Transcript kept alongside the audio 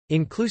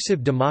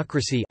Inclusive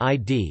democracy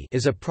 (ID)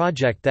 is a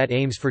project that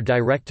aims for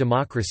direct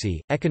democracy,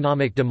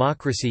 economic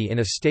democracy in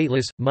a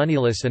stateless,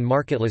 moneyless and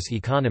marketless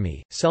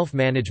economy,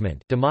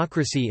 self-management,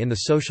 democracy in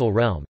the social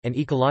realm, and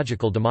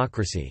ecological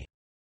democracy.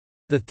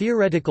 The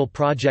theoretical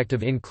project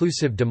of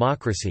inclusive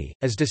democracy,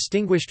 as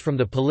distinguished from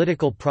the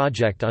political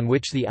project on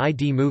which the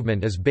ID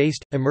movement is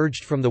based,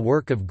 emerged from the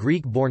work of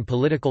Greek-born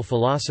political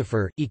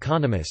philosopher,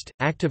 economist,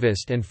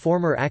 activist and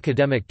former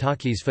academic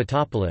Takis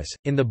Fotopoulos,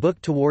 in the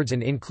book Towards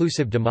an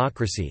Inclusive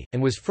Democracy,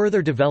 and was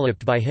further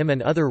developed by him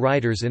and other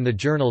writers in the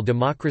journal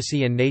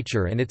Democracy and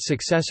Nature and its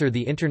successor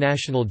the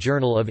International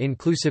Journal of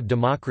Inclusive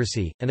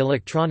Democracy, an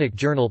electronic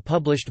journal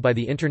published by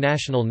the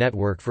International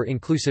Network for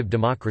Inclusive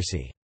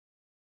Democracy.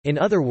 In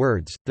other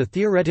words, the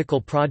theoretical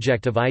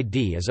project of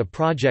ID is a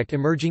project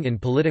emerging in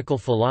political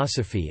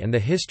philosophy and the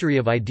history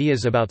of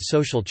ideas about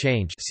social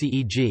change,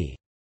 c.e.g.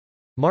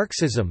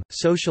 Marxism,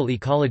 social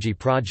ecology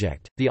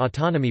project, the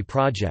autonomy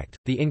project,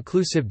 the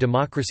inclusive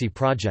democracy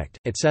project,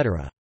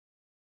 etc.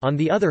 On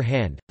the other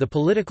hand, the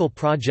political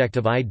project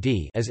of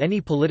ID, as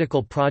any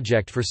political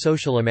project for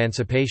social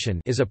emancipation,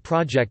 is a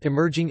project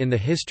emerging in the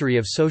history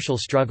of social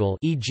struggle,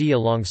 e.g.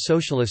 along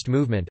socialist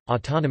movement,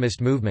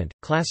 autonomist movement,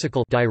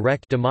 classical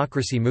direct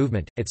democracy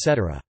movement,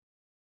 etc.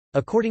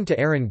 According to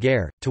Aaron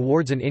Gare,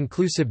 Towards an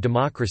Inclusive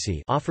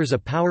Democracy offers a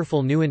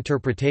powerful new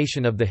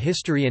interpretation of the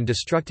history and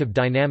destructive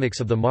dynamics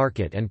of the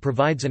market and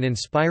provides an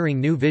inspiring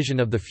new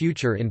vision of the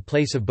future in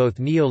place of both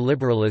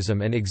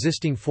neoliberalism and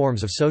existing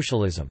forms of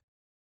socialism.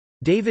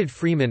 David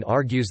Freeman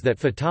argues that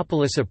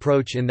Fotopoulos'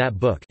 approach in that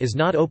book is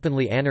not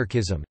openly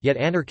anarchism, yet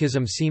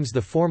anarchism seems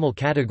the formal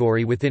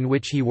category within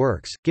which he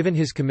works, given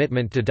his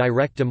commitment to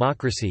direct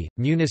democracy,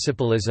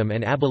 municipalism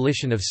and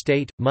abolition of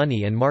state,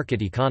 money and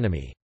market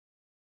economy.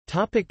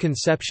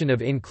 Conception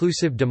of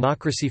inclusive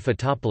democracy.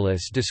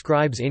 Fotopoulos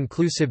describes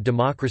inclusive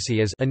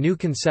democracy as a new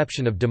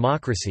conception of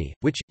democracy,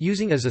 which,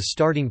 using as a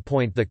starting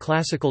point the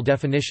classical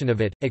definition of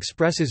it,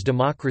 expresses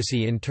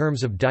democracy in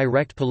terms of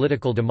direct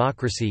political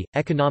democracy,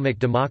 economic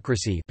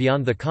democracy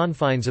beyond the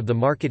confines of the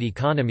market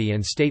economy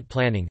and state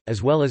planning,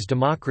 as well as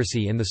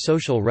democracy in the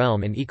social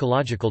realm and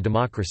ecological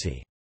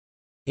democracy.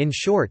 In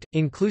short,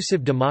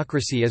 inclusive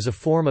democracy is a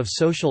form of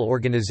social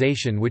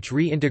organization which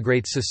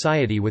reintegrates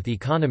society with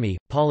economy,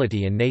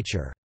 polity and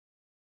nature.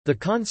 The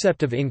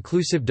concept of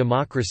inclusive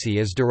democracy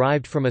is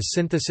derived from a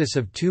synthesis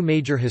of two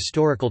major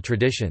historical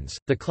traditions,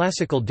 the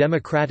classical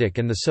democratic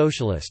and the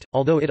socialist,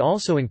 although it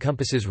also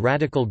encompasses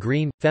radical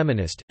green,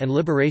 feminist, and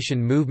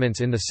liberation movements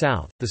in the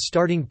South. The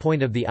starting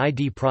point of the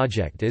ID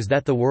project is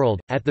that the world,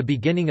 at the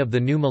beginning of the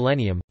new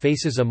millennium,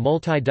 faces a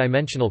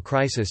multi-dimensional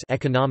crisis: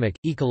 economic,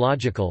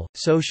 ecological,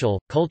 social,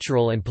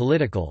 cultural and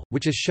political,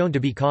 which is shown to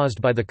be caused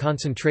by the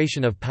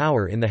concentration of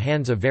power in the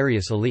hands of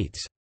various elites.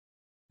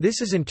 This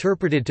is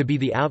interpreted to be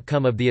the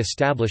outcome of the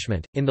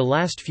establishment, in the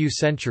last few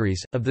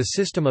centuries, of the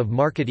system of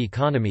market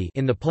economy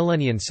in the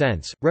Polanyian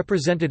sense,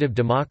 representative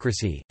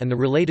democracy, and the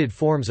related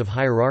forms of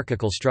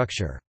hierarchical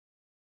structure.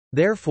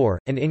 Therefore,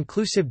 an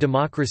inclusive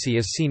democracy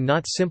is seen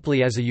not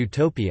simply as a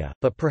utopia,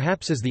 but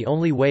perhaps as the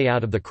only way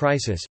out of the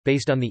crisis,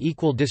 based on the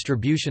equal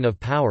distribution of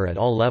power at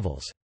all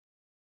levels.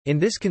 In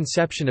this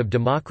conception of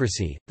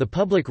democracy, the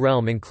public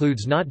realm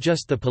includes not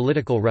just the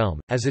political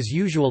realm, as is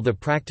usual the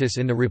practice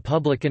in the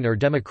Republican or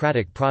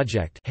Democratic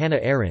Project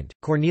Hannah Arendt,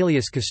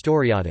 Cornelius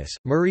Castoriadis,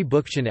 Murray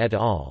Bookchin et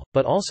al.,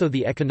 but also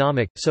the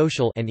economic,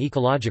 social and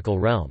ecological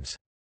realms.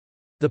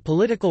 The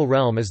political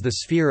realm is the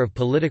sphere of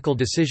political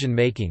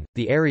decision-making,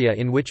 the area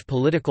in which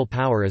political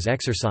power is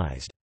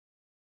exercised.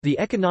 The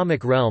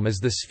economic realm is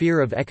the sphere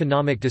of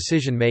economic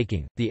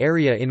decision-making, the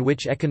area in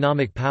which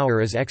economic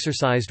power is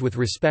exercised with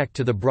respect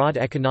to the broad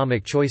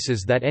economic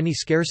choices that any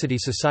scarcity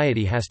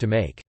society has to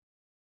make.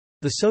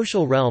 The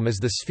social realm is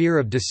the sphere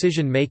of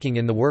decision-making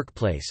in the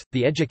workplace,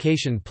 the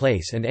education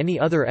place and any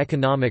other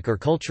economic or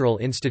cultural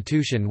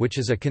institution which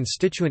is a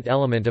constituent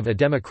element of a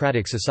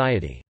democratic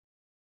society.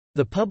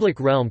 The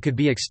public realm could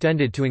be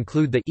extended to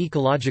include the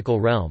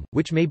ecological realm,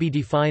 which may be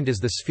defined as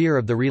the sphere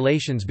of the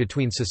relations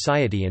between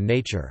society and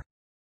nature.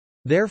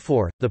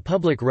 Therefore, the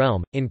public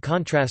realm, in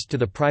contrast to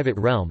the private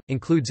realm,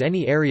 includes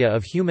any area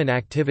of human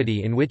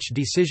activity in which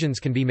decisions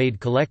can be made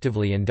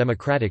collectively and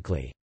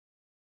democratically.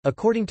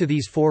 According to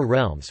these four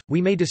realms,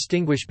 we may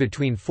distinguish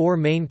between four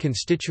main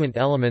constituent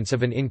elements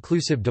of an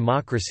inclusive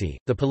democracy: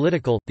 the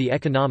political, the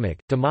economic,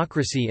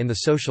 democracy in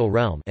the social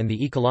realm, and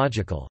the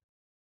ecological.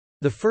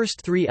 The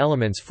first three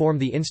elements form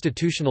the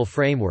institutional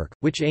framework,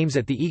 which aims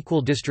at the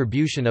equal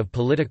distribution of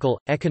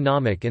political,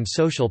 economic and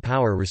social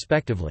power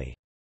respectively.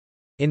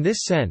 In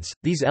this sense,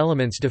 these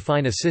elements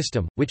define a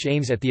system, which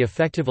aims at the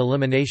effective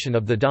elimination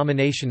of the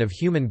domination of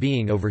human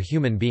being over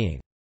human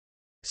being.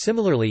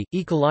 Similarly,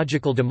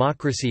 ecological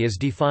democracy is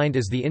defined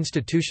as the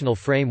institutional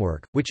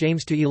framework, which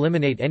aims to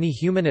eliminate any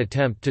human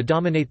attempt to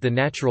dominate the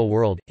natural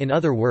world, in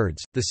other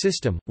words, the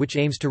system, which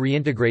aims to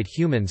reintegrate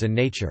humans and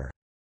nature.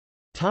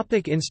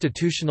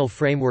 Institutional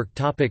framework.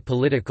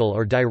 Political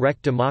or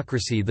direct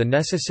democracy. The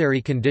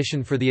necessary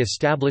condition for the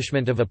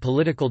establishment of a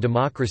political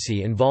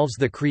democracy involves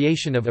the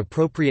creation of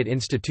appropriate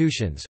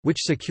institutions,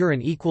 which secure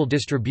an equal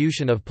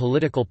distribution of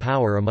political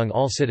power among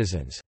all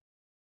citizens.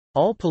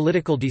 All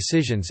political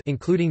decisions,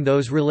 including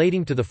those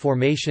relating to the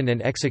formation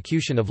and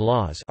execution of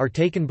laws, are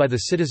taken by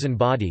the citizen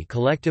body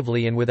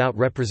collectively and without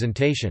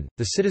representation.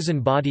 The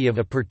citizen body of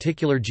a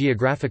particular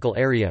geographical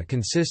area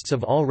consists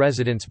of all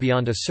residents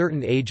beyond a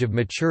certain age of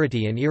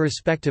maturity and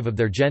irrespective of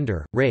their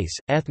gender, race,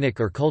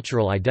 ethnic or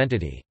cultural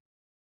identity.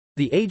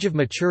 The age of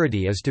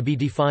maturity is to be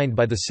defined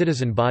by the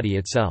citizen body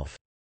itself.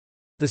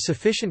 The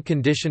sufficient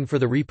condition for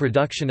the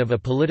reproduction of a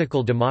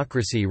political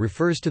democracy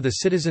refers to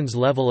the citizens'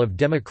 level of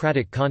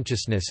democratic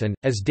consciousness and,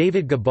 as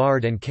David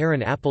Gabbard and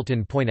Karen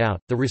Appleton point out,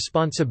 the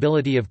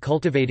responsibility of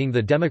cultivating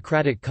the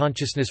democratic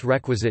consciousness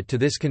requisite to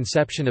this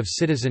conception of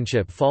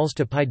citizenship falls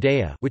to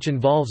paideia, which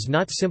involves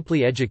not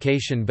simply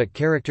education but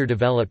character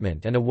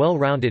development and a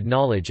well-rounded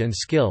knowledge and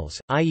skills,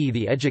 i.e.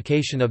 the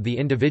education of the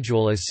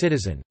individual as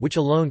citizen, which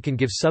alone can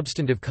give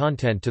substantive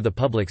content to the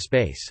public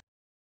space.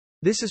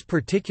 This is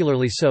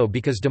particularly so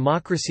because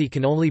democracy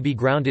can only be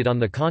grounded on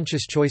the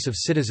conscious choice of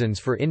citizens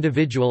for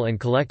individual and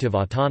collective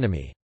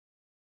autonomy.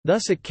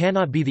 Thus it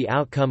cannot be the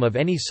outcome of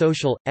any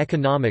social,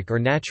 economic or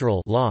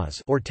natural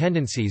laws or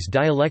tendencies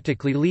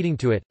dialectically leading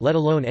to it, let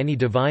alone any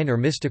divine or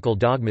mystical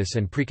dogmas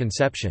and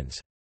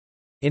preconceptions.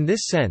 In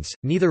this sense,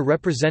 neither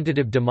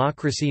representative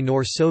democracy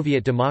nor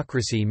Soviet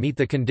democracy meet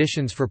the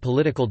conditions for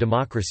political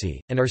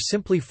democracy, and are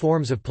simply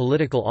forms of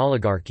political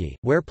oligarchy,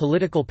 where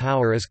political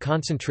power is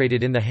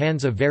concentrated in the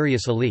hands of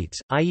various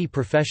elites, i.e.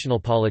 professional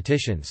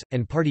politicians,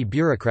 and party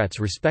bureaucrats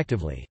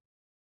respectively.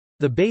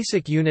 The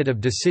basic unit of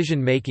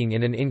decision-making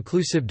in an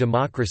inclusive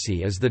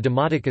democracy is the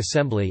demotic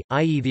assembly,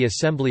 i.e. the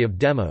assembly of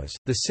demos,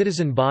 the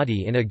citizen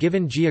body in a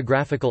given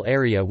geographical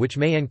area which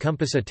may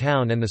encompass a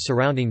town and the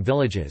surrounding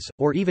villages,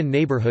 or even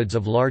neighborhoods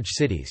of large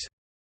cities.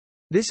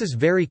 This is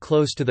very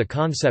close to the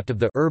concept of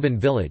the urban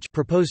village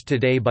proposed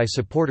today by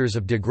supporters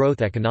of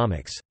degrowth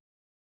economics.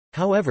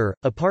 However,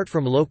 apart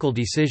from local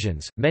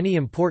decisions, many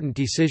important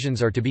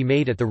decisions are to be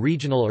made at the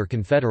regional or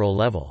confederal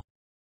level.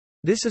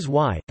 This is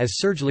why, as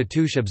Serge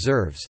Latouche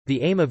observes,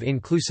 the aim of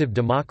inclusive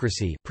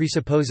democracy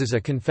presupposes a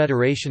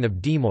confederation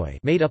of demoi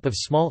made up of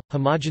small,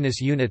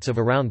 homogeneous units of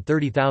around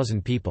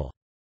 30,000 people.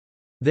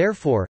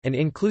 Therefore, an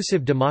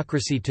inclusive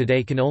democracy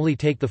today can only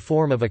take the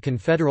form of a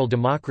confederal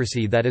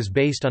democracy that is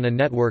based on a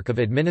network of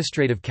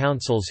administrative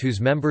councils whose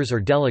members or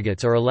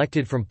delegates are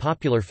elected from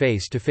popular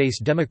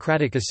face-to-face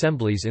democratic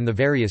assemblies in the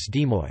various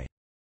demoi.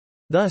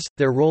 Thus,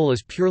 their role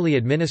is purely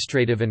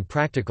administrative and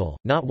practical,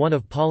 not one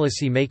of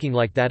policy making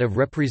like that of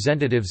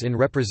representatives in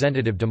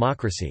representative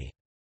democracy.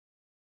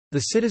 The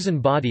citizen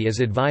body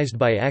is advised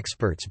by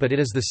experts, but it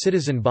is the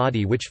citizen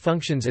body which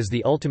functions as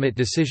the ultimate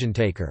decision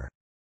taker.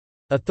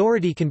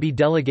 Authority can be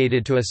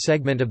delegated to a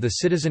segment of the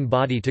citizen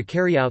body to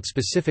carry out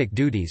specific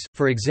duties,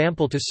 for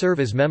example to serve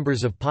as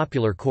members of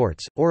popular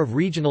courts, or of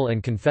regional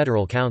and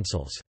confederal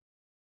councils.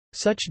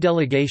 Such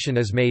delegation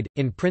is made,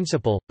 in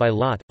principle, by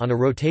lot, on a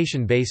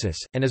rotation basis,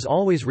 and is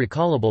always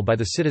recallable by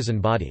the citizen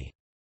body.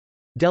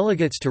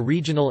 Delegates to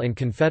regional and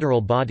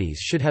confederal bodies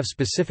should have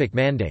specific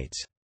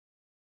mandates.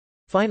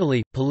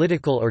 Finally,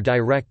 political or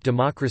direct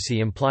democracy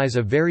implies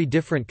a very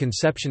different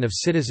conception of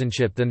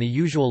citizenship than the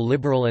usual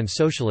liberal and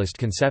socialist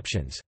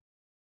conceptions.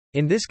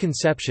 In this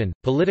conception,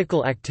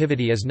 political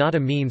activity is not a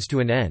means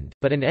to an end,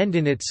 but an end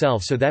in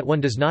itself, so that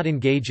one does not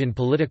engage in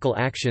political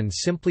action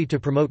simply to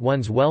promote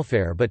one's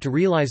welfare but to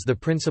realize the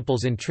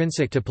principles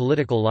intrinsic to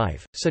political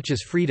life, such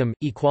as freedom,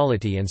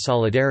 equality and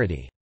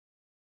solidarity.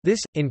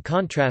 This, in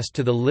contrast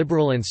to the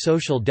liberal and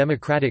social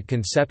democratic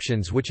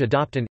conceptions which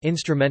adopt an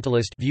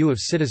instrumentalist view of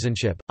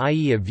citizenship,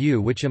 i.e. a view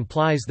which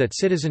implies that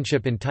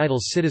citizenship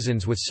entitles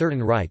citizens with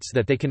certain rights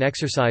that they can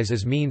exercise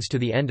as means to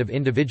the end of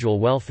individual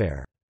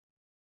welfare.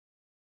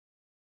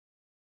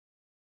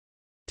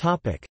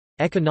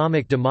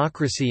 Economic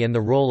democracy and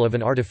the role of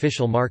an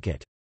artificial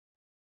market.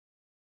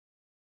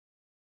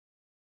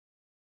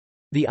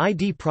 The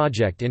ID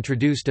project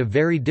introduced a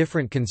very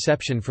different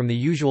conception from the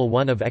usual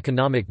one of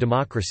economic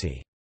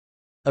democracy.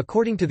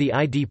 According to the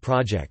ID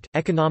project,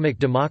 economic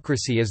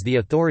democracy is the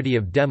authority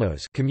of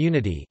demos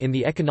community in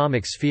the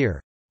economic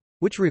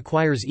sphere—which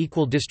requires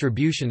equal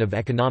distribution of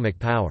economic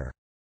power.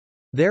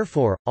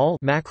 Therefore, all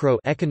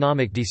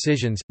macroeconomic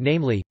decisions,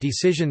 namely,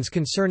 decisions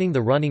concerning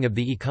the running of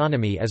the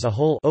economy as a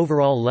whole,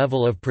 overall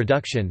level of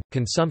production,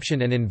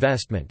 consumption and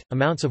investment,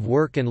 amounts of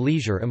work and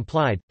leisure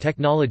implied,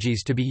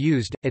 technologies to be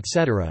used,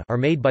 etc., are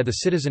made by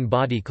the citizen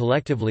body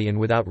collectively and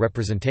without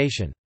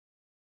representation.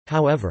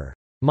 However,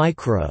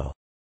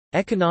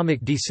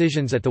 microeconomic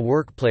decisions at the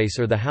workplace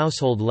or the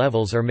household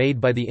levels are made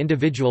by the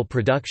individual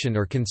production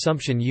or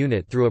consumption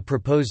unit through a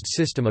proposed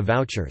system of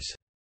vouchers.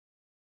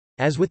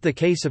 As with the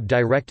case of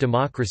direct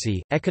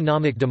democracy,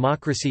 economic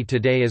democracy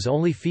today is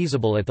only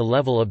feasible at the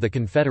level of the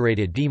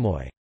confederated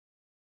demoi.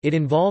 It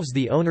involves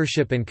the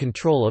ownership and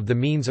control of the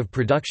means of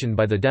production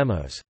by the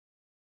demos.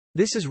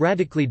 This is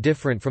radically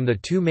different from the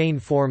two main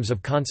forms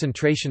of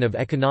concentration of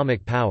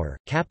economic power,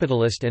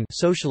 capitalist and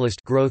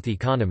socialist growth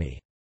economy.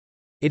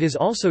 It is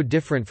also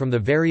different from the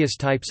various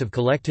types of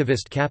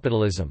collectivist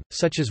capitalism,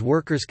 such as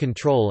workers'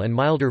 control and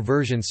milder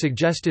versions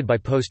suggested by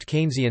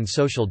post-Keynesian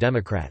social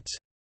democrats.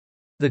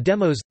 The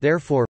demos,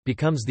 therefore,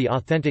 becomes the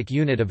authentic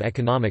unit of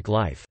economic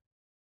life.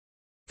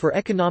 For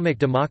economic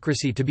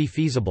democracy to be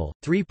feasible,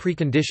 three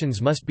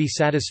preconditions must be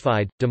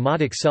satisfied: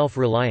 demotic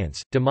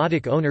self-reliance,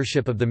 demotic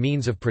ownership of the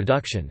means of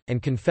production,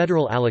 and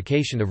confederal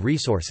allocation of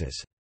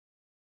resources.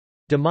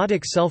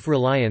 Demotic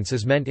self-reliance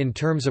is meant in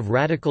terms of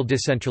radical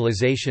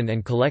decentralization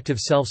and collective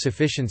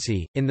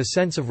self-sufficiency, in the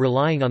sense of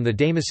relying on the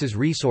demos's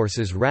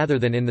resources rather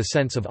than in the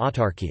sense of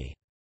autarky.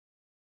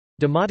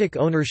 Demotic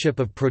ownership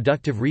of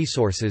productive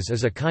resources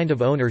is a kind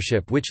of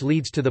ownership which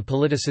leads to the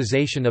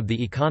politicization of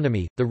the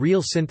economy, the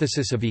real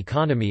synthesis of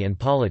economy and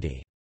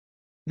polity.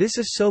 This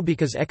is so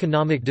because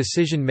economic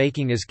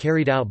decision-making is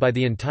carried out by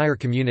the entire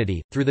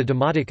community, through the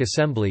demotic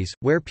assemblies,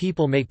 where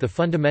people make the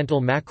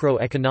fundamental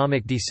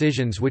macroeconomic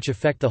decisions which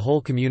affect the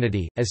whole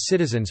community, as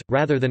citizens,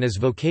 rather than as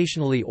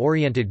vocationally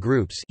oriented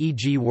groups,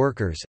 e.g.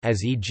 workers,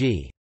 as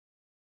e.g.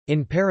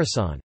 in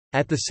Parison.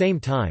 At the same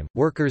time,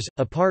 workers,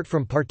 apart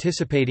from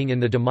participating in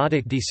the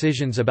demotic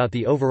decisions about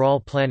the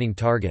overall planning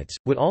targets,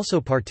 would also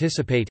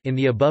participate in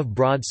the above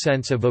broad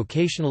sense of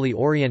vocationally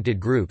oriented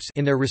groups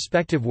in their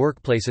respective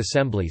workplace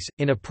assemblies,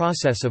 in a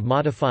process of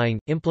modifying,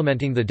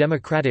 implementing the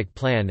democratic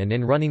plan and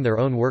in running their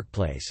own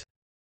workplace.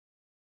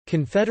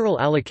 Confederal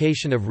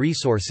allocation of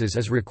resources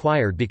is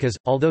required because,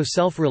 although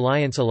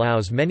self-reliance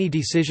allows many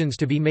decisions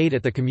to be made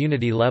at the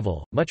community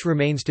level, much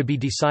remains to be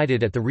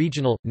decided at the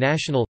regional,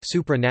 national,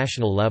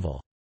 supranational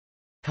level.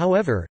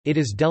 However, it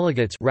is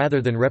delegates rather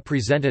than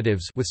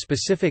representatives with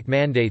specific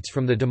mandates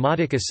from the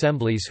demotic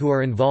assemblies who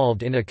are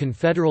involved in a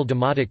confederal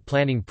demotic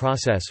planning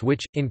process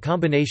which, in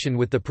combination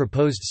with the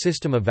proposed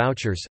system of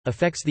vouchers,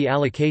 affects the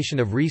allocation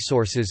of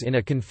resources in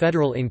a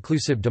confederal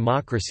inclusive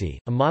democracy.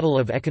 A model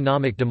of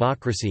economic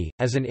democracy,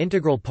 as an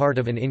integral part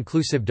of an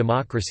inclusive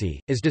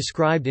democracy, is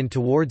described in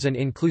Towards an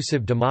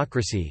Inclusive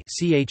Democracy,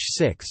 ch.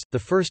 6, the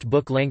first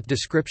book-length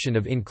description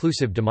of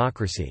inclusive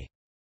democracy.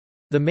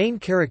 The main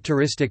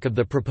characteristic of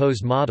the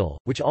proposed model,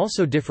 which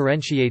also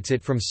differentiates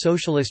it from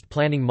socialist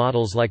planning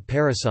models like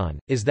Parison,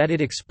 is that it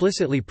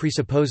explicitly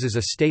presupposes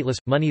a stateless,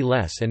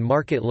 money-less and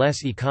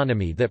market-less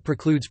economy that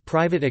precludes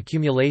private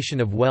accumulation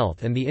of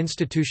wealth and the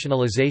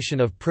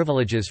institutionalization of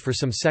privileges for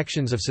some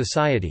sections of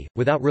society,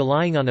 without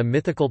relying on a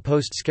mythical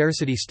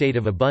post-scarcity state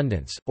of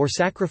abundance, or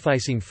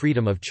sacrificing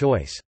freedom of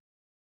choice.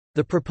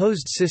 The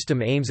proposed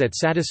system aims at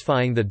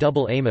satisfying the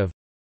double aim of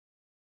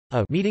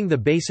meeting the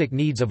basic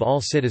needs of all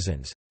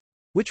citizens,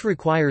 which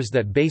requires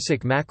that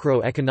basic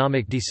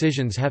macroeconomic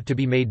decisions have to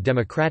be made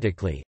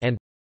democratically, and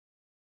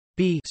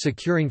b.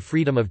 securing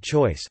freedom of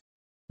choice,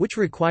 which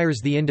requires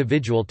the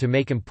individual to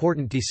make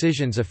important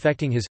decisions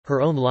affecting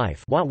his/her own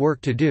life, what work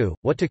to do,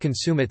 what to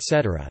consume,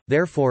 etc.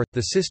 Therefore,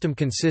 the system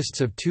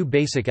consists of two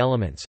basic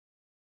elements.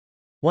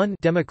 1.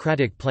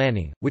 Democratic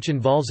planning, which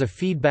involves a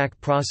feedback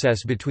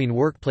process between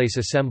workplace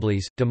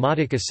assemblies,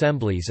 demotic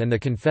assemblies and the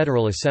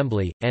confederal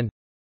assembly, and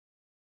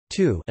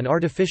 2. An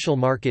artificial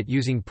market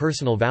using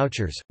personal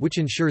vouchers, which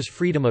ensures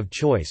freedom of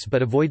choice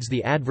but avoids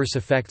the adverse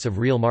effects of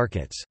real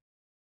markets.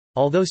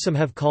 Although some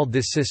have called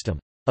this system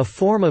a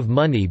form of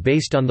money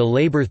based on the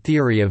labor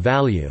theory of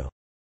value,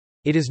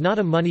 it is not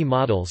a money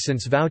model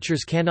since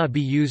vouchers cannot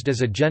be used as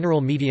a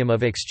general medium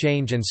of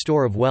exchange and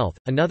store of wealth.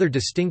 Another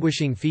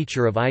distinguishing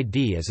feature of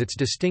ID is its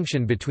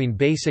distinction between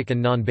basic and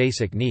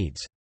non-basic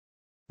needs.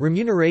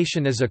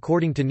 Remuneration is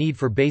according to need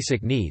for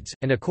basic needs,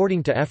 and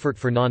according to effort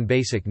for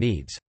non-basic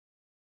needs.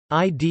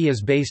 ID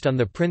is based on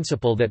the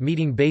principle that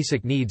meeting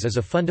basic needs is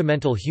a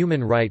fundamental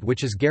human right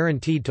which is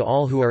guaranteed to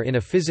all who are in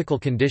a physical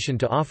condition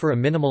to offer a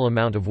minimal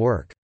amount of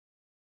work.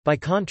 By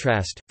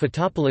contrast,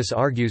 Fotopoulos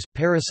argues,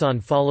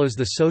 Parison follows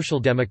the social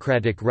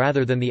democratic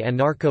rather than the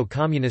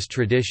anarcho-communist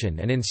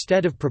tradition and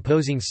instead of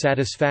proposing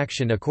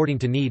satisfaction according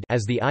to need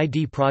as the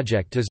ID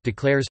project does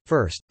declares,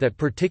 first, that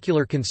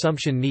particular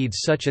consumption needs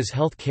such as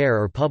health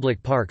care or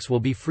public parks will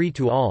be free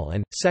to all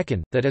and,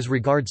 second, that as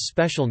regards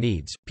special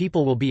needs,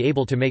 people will be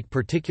able to make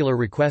particular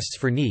requests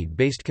for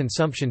need-based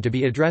consumption to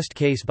be addressed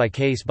case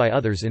by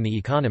others in the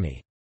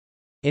economy.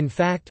 In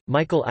fact,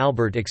 Michael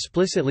Albert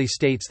explicitly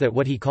states that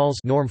what he calls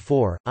Norm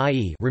 4,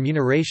 i.e.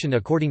 remuneration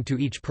according to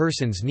each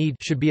person's need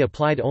should be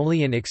applied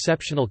only in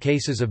exceptional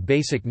cases of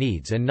basic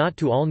needs and not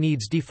to all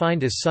needs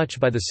defined as such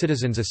by the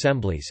citizens'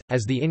 assemblies,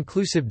 as the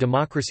Inclusive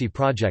Democracy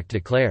Project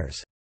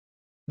declares.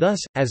 Thus,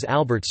 as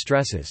Albert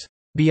stresses,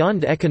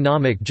 "Beyond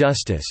economic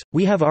justice,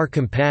 we have our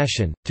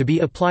compassion, to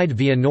be applied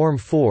via Norm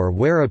 4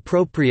 where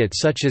appropriate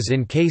such as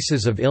in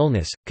cases of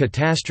illness,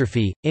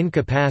 catastrophe,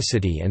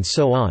 incapacity and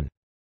so on."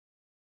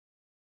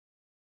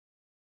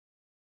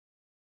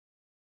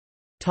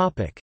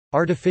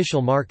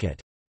 Artificial market.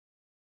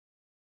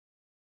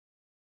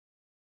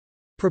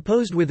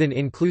 Proposed within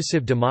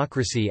inclusive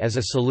democracy as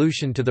a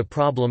solution to the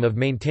problem of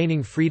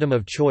maintaining freedom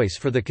of choice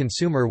for the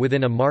consumer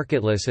within a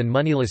marketless and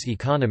moneyless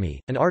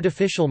economy, an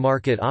artificial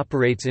market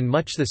operates in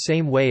much the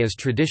same way as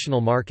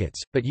traditional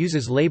markets, but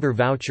uses labor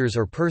vouchers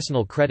or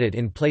personal credit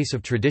in place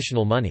of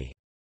traditional money.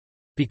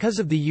 Because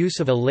of the use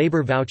of a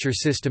labor voucher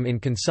system in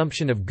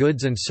consumption of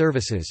goods and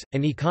services,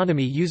 an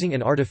economy using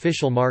an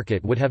artificial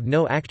market would have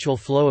no actual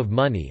flow of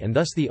money, and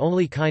thus the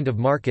only kind of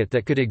market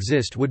that could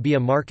exist would be a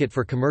market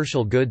for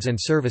commercial goods and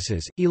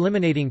services,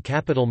 eliminating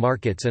capital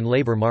markets and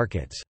labor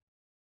markets.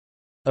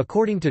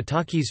 According to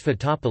Takis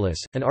Fotopoulos,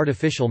 an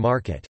artificial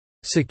market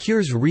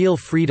secures real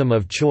freedom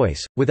of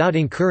choice, without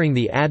incurring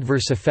the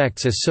adverse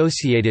effects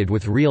associated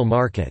with real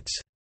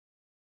markets.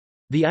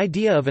 The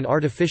idea of an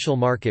artificial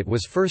market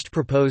was first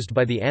proposed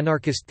by the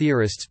anarchist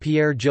theorists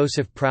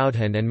Pierre-Joseph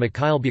Proudhon and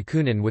Mikhail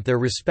Bakunin with their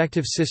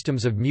respective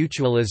systems of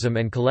mutualism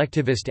and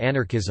collectivist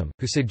anarchism,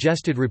 who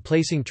suggested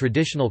replacing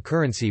traditional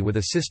currency with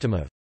a system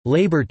of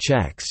labor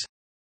checks,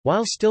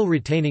 while still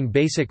retaining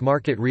basic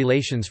market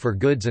relations for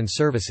goods and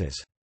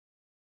services.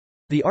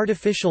 The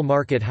artificial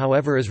market,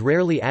 however, is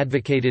rarely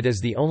advocated as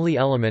the only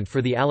element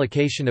for the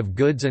allocation of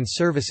goods and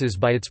services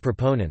by its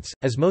proponents,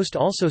 as most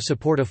also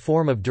support a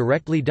form of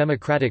directly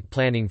democratic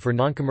planning for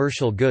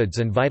non-commercial goods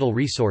and vital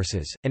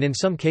resources, and in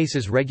some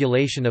cases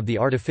regulation of the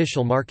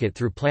artificial market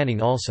through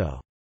planning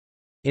also.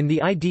 In the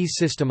ID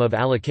system of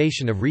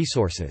allocation of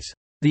resources,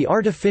 the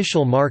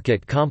artificial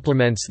market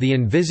complements the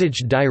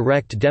envisaged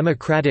direct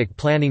democratic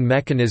planning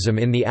mechanism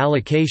in the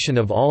allocation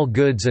of all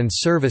goods and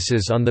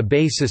services on the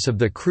basis of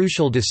the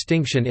crucial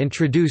distinction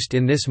introduced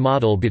in this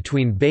model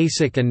between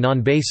basic and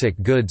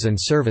non-basic goods and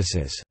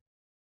services.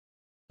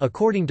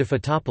 According to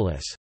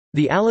Fotopoulos,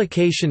 the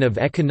allocation of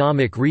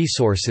economic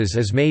resources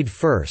is made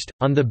first,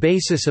 on the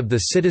basis of the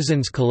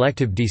citizens'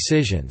 collective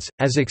decisions,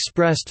 as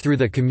expressed through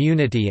the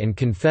community and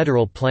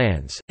confederal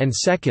plans, and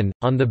second,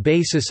 on the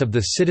basis of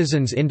the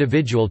citizens'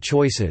 individual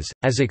choices,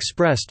 as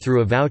expressed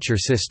through a voucher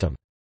system.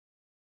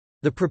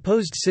 The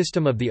proposed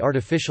system of the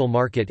artificial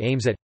market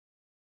aims at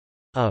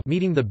a.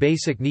 Meeting the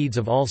basic needs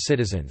of all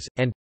citizens,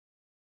 and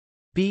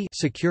b.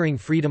 Securing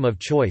freedom of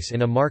choice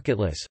in a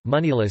marketless,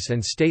 moneyless and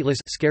stateless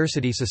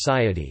scarcity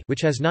society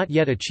which has not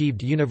yet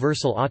achieved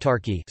universal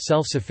autarky,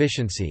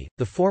 self-sufficiency.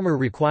 The former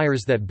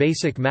requires that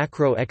basic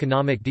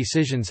macroeconomic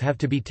decisions have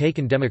to be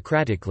taken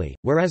democratically,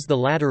 whereas the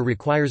latter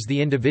requires the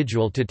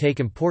individual to take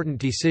important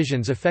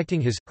decisions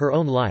affecting his, her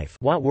own life,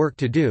 what work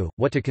to do,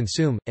 what to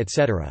consume,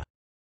 etc.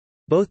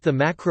 Both the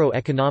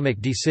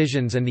macroeconomic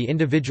decisions and the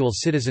individual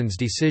citizens'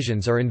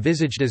 decisions are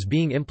envisaged as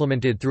being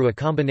implemented through a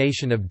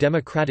combination of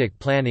democratic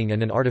planning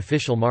and an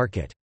artificial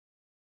market.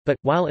 But,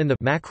 while in the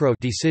macro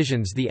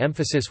decisions the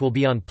emphasis will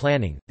be on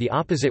planning, the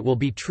opposite will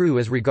be true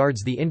as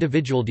regards the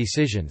individual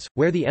decisions,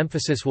 where the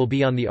emphasis will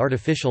be on the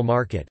artificial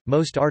market.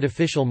 Most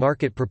artificial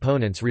market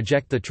proponents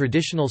reject the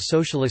traditional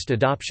socialist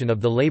adoption of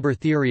the labor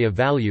theory of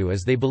value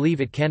as they believe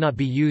it cannot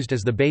be used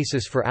as the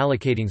basis for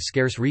allocating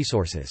scarce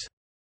resources.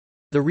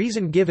 The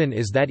reason given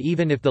is that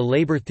even if the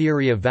labor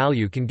theory of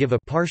value can give a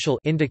partial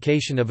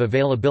indication of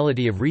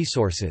availability of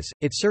resources,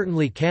 it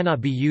certainly cannot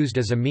be used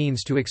as a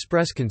means to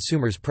express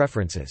consumers'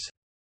 preferences.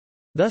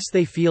 Thus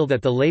they feel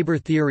that the labor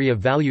theory of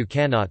value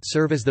cannot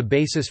serve as the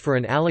basis for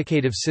an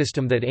allocative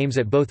system that aims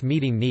at both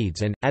meeting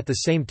needs and, at the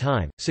same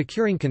time,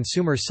 securing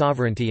consumer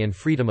sovereignty and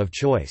freedom of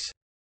choice.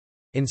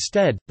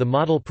 Instead, the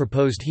model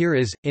proposed here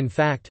is, in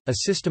fact, a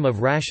system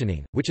of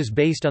rationing, which is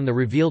based on the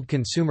revealed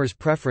consumer's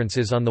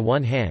preferences on the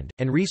one hand,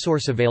 and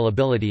resource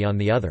availability on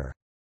the other.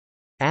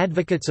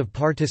 Advocates of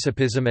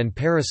participism and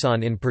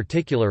Parison in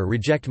particular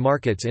reject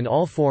markets in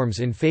all forms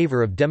in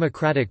favor of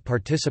democratic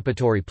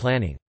participatory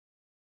planning.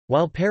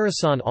 While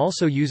Parison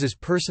also uses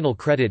personal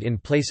credit in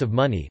place of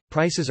money,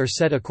 prices are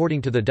set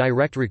according to the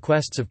direct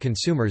requests of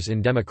consumers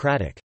in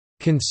democratic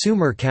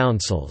consumer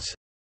councils,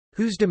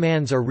 whose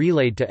demands are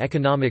relayed to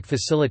economic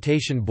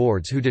facilitation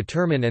boards who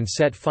determine and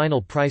set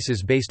final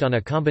prices based on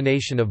a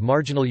combination of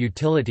marginal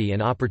utility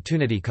and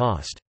opportunity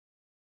cost.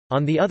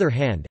 On the other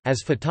hand,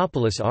 as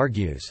Fotopoulos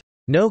argues,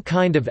 no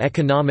kind of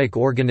economic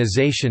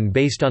organization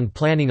based on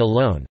planning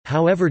alone,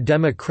 however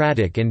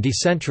democratic and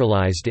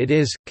decentralized it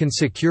is, can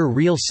secure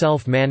real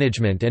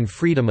self-management and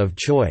freedom of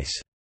choice.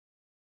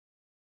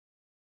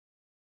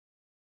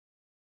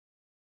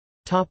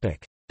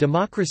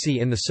 Democracy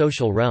in the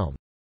social realm.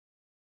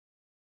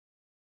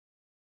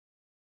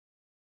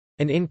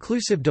 An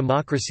inclusive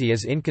democracy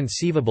is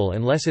inconceivable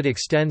unless it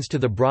extends to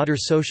the broader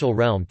social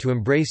realm to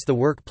embrace the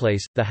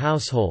workplace, the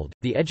household,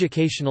 the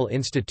educational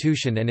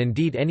institution and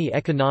indeed any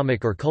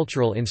economic or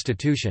cultural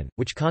institution,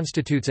 which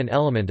constitutes an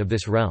element of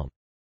this realm.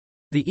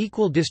 The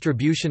equal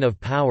distribution of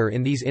power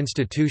in these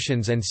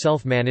institutions and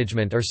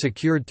self-management are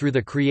secured through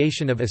the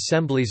creation of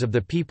assemblies of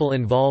the people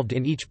involved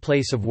in each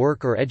place of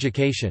work or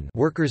education,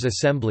 workers'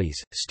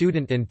 assemblies,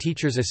 student and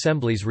teachers'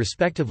 assemblies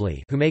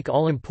respectively, who make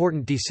all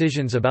important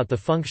decisions about the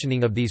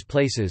functioning of these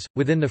places,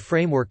 within the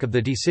framework of the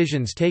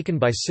decisions taken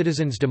by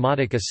citizens'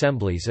 democratic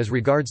assemblies as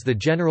regards the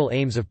general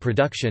aims of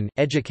production,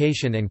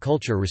 education and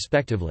culture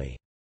respectively.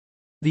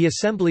 The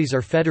assemblies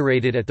are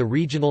federated at the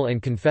regional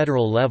and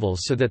confederal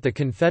levels so that the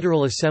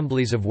confederal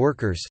assemblies of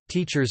workers,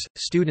 teachers,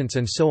 students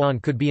and so on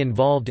could be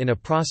involved in a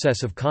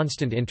process of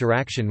constant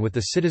interaction with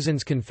the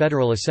citizens'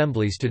 confederal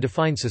assemblies to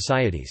define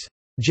society's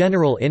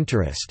general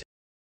interest.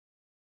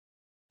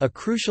 A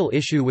crucial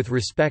issue with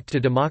respect to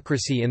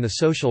democracy in the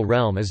social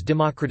realm is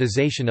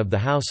democratization of the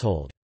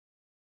household.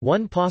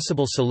 One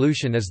possible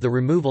solution is the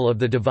removal of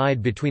the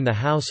divide between the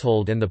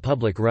household and the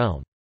public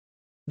realm.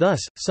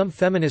 Thus, some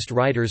feminist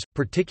writers,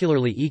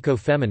 particularly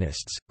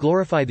eco-feminists,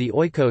 glorify the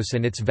oikos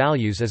and its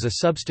values as a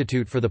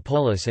substitute for the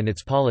polis and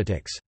its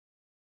politics.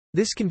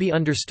 This can be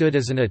understood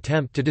as an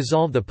attempt to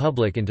dissolve the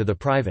public into the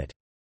private.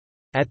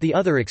 At the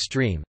other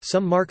extreme,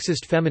 some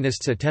Marxist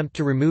feminists attempt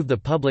to remove the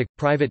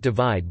public-private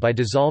divide by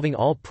dissolving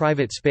all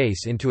private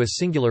space into a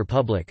singular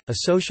public, a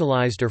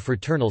socialized or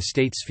fraternal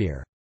state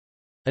sphere.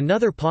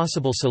 Another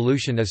possible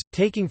solution is,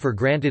 taking for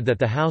granted that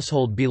the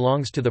household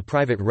belongs to the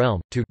private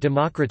realm, to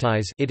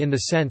democratize it in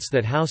the sense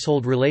that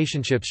household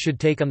relationships should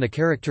take on the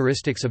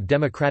characteristics of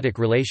democratic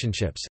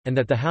relationships, and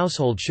that the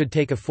household should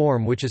take a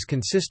form which is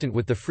consistent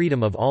with the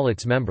freedom of all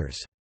its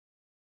members.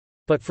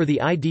 But for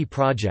the ID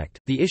project,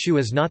 the issue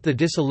is not the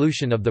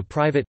dissolution of the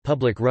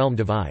private-public realm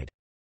divide.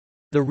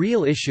 The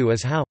real issue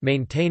is how,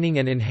 maintaining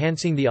and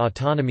enhancing the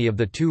autonomy of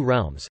the two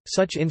realms,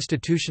 such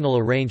institutional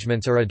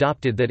arrangements are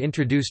adopted that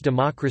introduce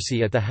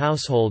democracy at the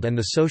household and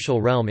the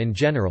social realm in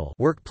general,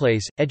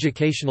 workplace,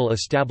 educational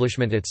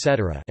establishment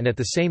etc., and at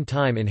the same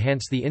time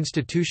enhance the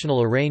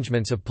institutional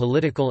arrangements of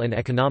political and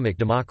economic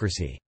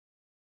democracy.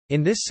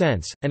 In this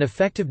sense, an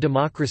effective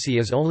democracy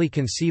is only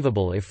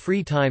conceivable if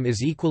free time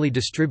is equally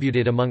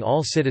distributed among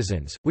all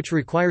citizens, which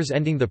requires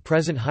ending the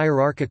present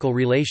hierarchical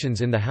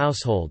relations in the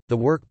household, the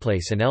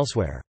workplace and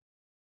elsewhere.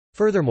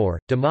 Furthermore,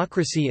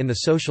 democracy in the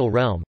social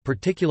realm,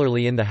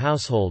 particularly in the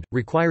household,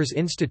 requires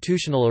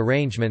institutional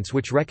arrangements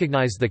which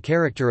recognize the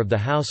character of the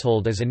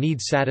household as a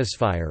needs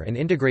satisfier and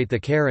integrate the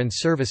care and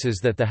services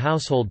that the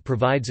household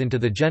provides into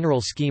the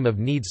general scheme of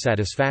needs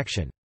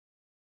satisfaction.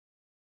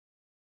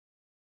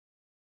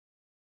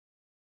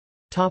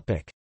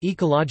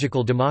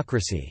 Ecological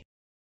democracy.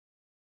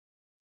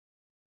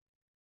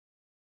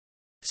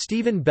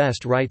 Stephen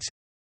Best writes,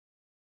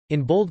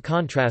 in bold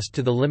contrast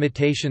to the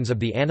limitations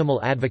of the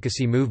animal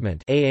advocacy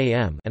movement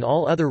 (AAM) and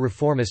all other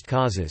reformist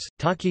causes,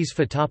 Takis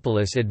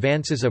Fotopoulos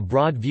advances a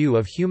broad view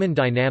of human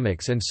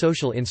dynamics and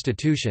social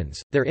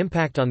institutions, their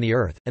impact on the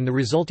earth, and the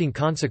resulting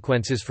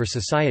consequences for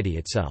society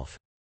itself.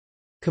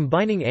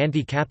 Combining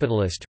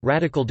anti-capitalist,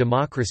 radical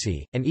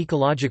democracy, and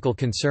ecological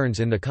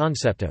concerns in the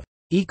concept of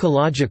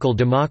ecological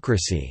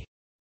democracy.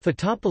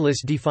 Fotopoulos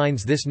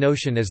defines this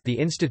notion as the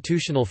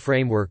institutional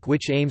framework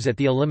which aims at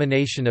the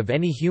elimination of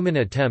any human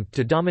attempt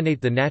to dominate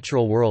the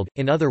natural world,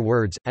 in other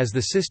words, as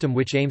the system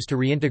which aims to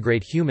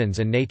reintegrate humans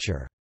and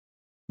nature.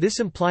 This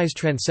implies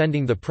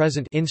transcending the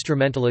present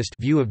instrumentalist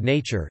view of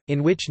nature,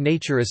 in which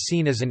nature is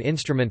seen as an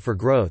instrument for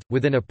growth,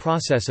 within a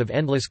process of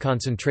endless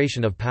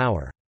concentration of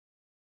power.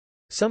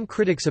 Some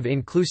critics of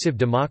inclusive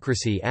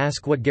democracy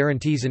ask what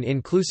guarantees an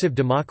inclusive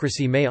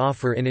democracy may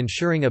offer in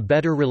ensuring a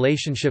better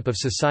relationship of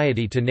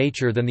society to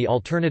nature than the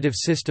alternative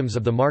systems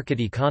of the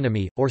market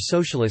economy, or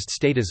socialist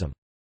statism.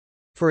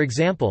 For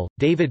example,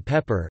 David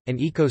Pepper, an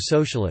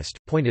eco-socialist,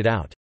 pointed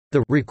out,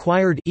 "The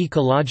required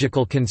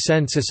ecological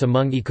consensus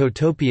among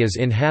Ecotopia's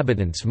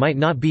inhabitants might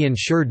not be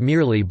ensured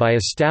merely by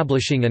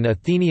establishing an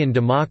Athenian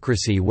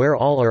democracy where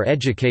all are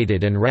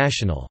educated and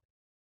rational."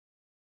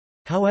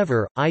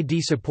 However, ID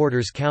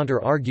supporters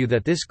counter-argue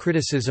that this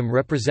criticism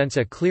represents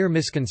a clear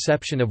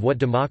misconception of what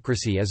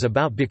democracy is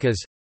about because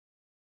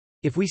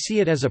if we see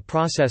it as a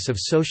process of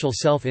social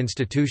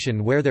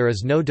self-institution where there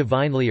is no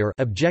divinely or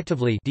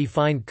objectively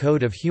defined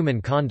code of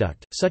human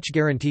conduct, such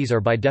guarantees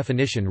are by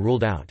definition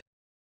ruled out.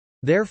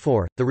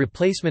 Therefore, the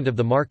replacement of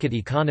the market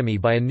economy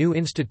by a new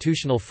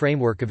institutional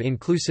framework of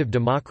inclusive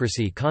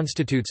democracy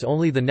constitutes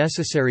only the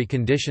necessary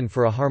condition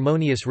for a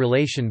harmonious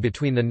relation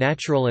between the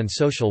natural and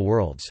social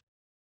worlds.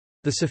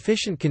 The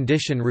sufficient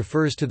condition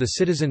refers to the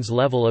citizen's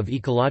level of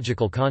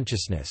ecological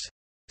consciousness.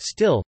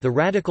 Still, the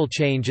radical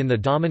change in the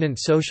dominant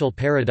social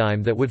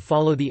paradigm that would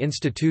follow the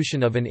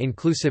institution of an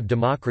inclusive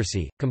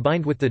democracy,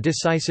 combined with the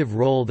decisive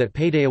role that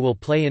paideia will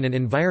play in an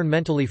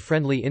environmentally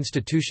friendly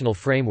institutional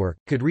framework,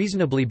 could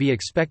reasonably be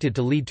expected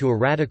to lead to a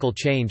radical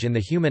change in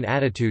the human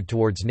attitude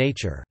towards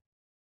nature.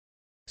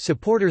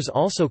 Supporters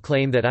also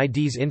claim that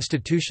ID's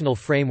institutional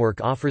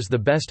framework offers the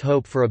best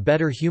hope for a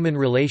better human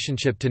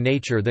relationship to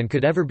nature than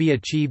could ever be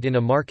achieved in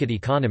a market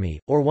economy,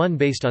 or one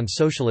based on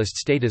socialist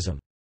statism.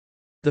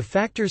 The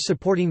factors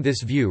supporting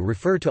this view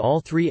refer to all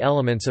three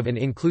elements of an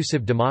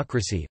inclusive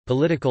democracy: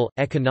 political,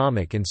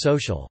 economic and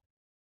social.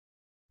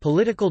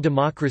 Political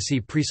democracy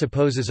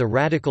presupposes a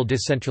radical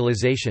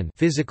decentralization,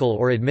 physical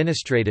or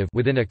administrative,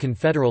 within a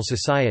confederal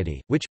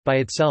society, which, by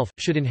itself,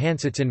 should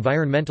enhance its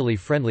environmentally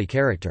friendly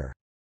character.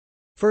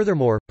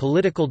 Furthermore,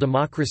 political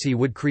democracy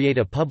would create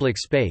a public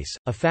space,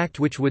 a fact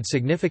which would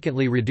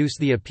significantly reduce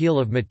the appeal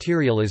of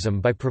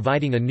materialism by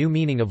providing a new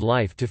meaning of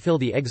life to fill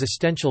the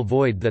existential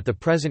void that the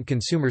present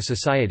consumer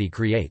society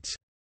creates.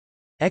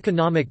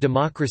 Economic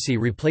democracy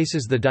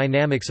replaces the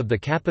dynamics of the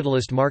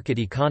capitalist market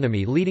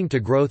economy, leading to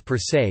growth per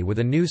se with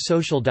a new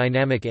social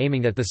dynamic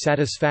aiming at the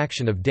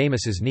satisfaction of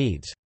Demos's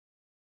needs.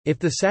 If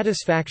the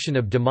satisfaction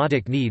of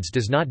demotic needs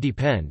does not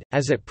depend,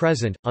 as at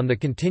present, on the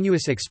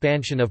continuous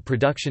expansion of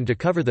production to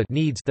cover the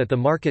needs that the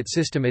market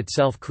system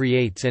itself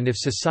creates, and if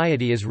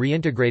society is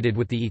reintegrated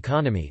with the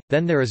economy,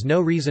 then there is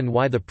no reason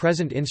why the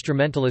present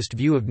instrumentalist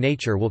view of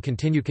nature will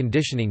continue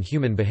conditioning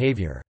human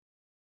behavior.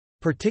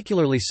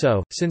 Particularly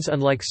so, since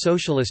unlike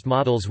socialist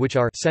models which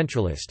are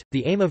centralist,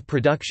 the aim of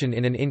production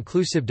in an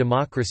inclusive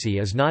democracy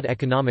is not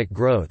economic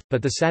growth,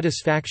 but the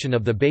satisfaction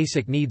of the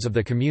basic needs of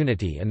the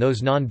community and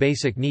those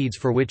non-basic needs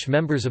for which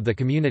members of the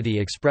community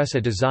express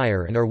a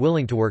desire and are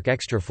willing to work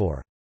extra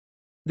for.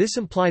 This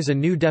implies a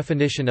new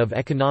definition of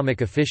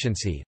economic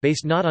efficiency,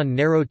 based not on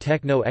narrow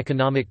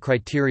techno-economic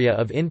criteria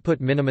of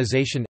input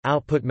minimization,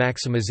 output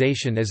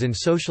maximization as in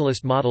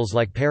socialist models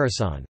like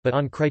Parison, but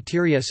on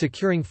criteria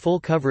securing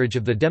full coverage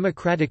of the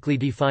democratically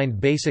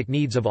defined basic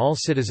needs of all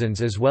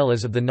citizens as well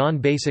as of the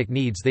non-basic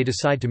needs they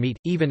decide to meet,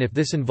 even if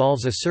this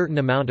involves a certain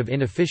amount of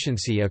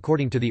inefficiency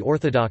according to the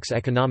orthodox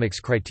economics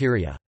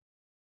criteria.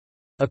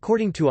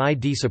 According to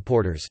ID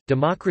supporters,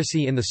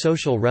 democracy in the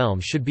social realm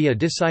should be a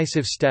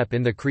decisive step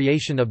in the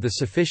creation of the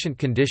sufficient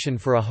condition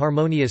for a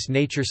harmonious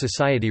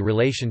nature-society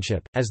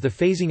relationship, as the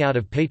phasing out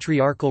of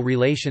patriarchal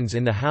relations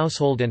in the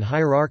household and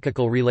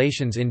hierarchical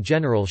relations in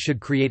general should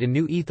create a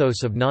new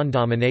ethos of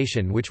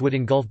non-domination which would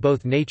engulf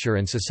both nature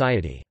and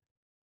society.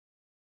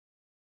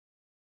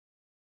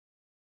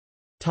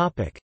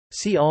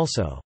 See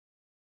also: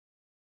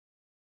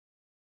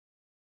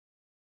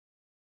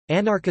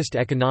 Anarchist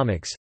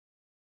economics,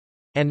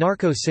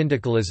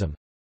 Anarcho-syndicalism,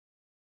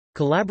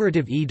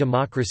 Collaborative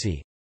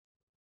e-democracy,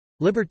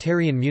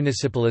 Libertarian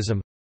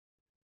municipalism,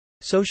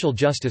 Social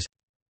justice.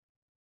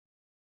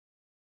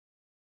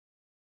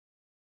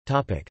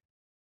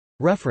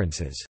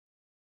 References.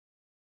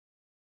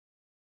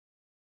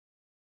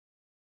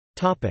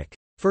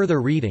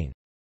 Further reading.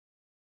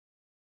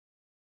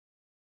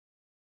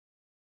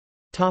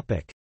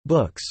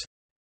 Books.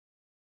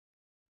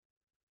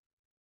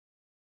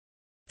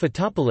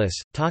 Fotopoulos,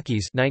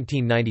 Takis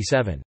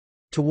 1997.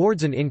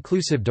 Towards an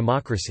Inclusive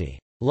Democracy.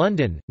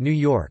 London, New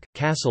York,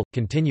 Castle,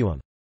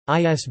 Continuum.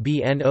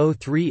 ISBN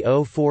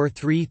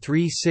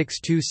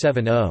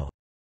 0304336270.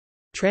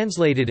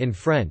 Translated in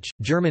French,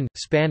 German,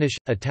 Spanish,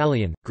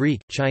 Italian, Greek,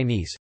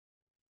 Chinese.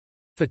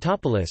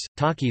 Fotopoulos,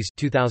 Takis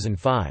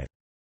 2005.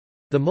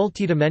 The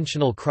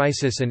Multidimensional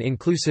Crisis and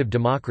Inclusive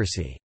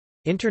Democracy.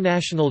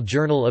 International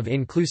Journal of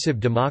Inclusive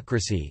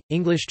Democracy,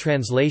 English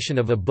translation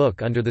of a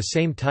book under the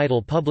same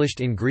title published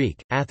in Greek,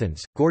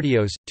 Athens,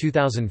 Gordios,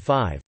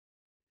 2005.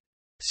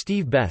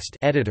 Steve Best,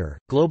 editor,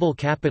 Global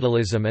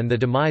Capitalism and the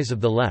Demise of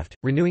the Left,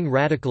 Renewing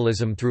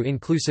Radicalism Through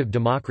Inclusive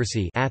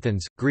Democracy,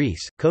 Athens,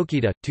 Greece,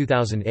 Kokida,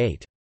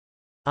 2008.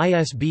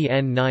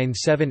 ISBN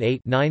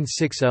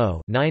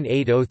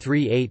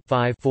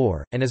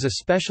 978-960-98038-5-4, and as a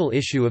special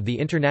issue of the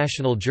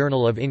International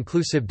Journal of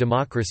Inclusive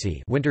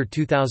Democracy, Winter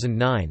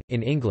 2009,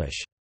 in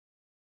English.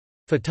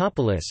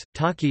 Fotopoulos,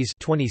 Takis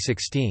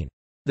 2016.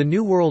 The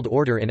New World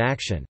Order in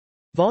Action.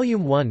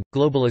 Volume 1,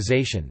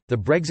 Globalization, the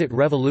Brexit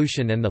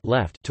Revolution and the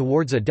Left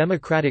Towards a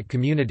Democratic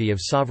Community of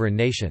Sovereign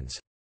Nations.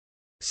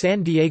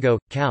 San Diego,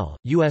 Cal,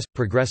 U.S.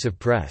 Progressive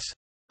Press.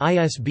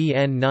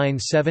 ISBN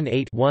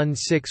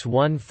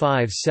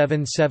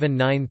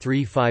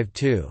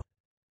 978-1615779352.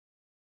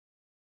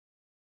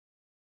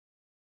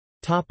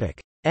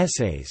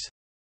 Essays.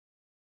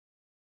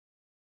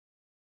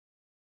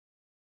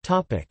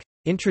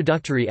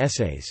 Introductory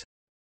essays.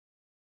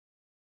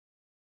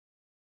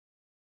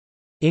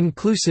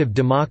 Inclusive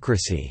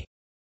Democracy.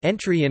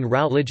 Entry in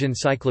Routledge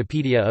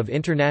Encyclopedia of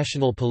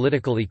International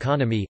Political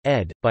Economy,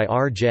 ed. by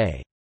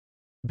R.J.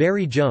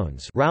 Barry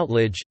Jones,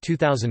 Routledge,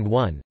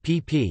 2001,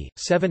 pp.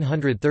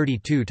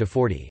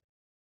 732–40.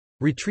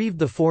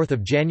 Retrieved 4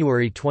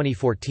 January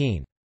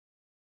 2014.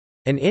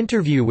 An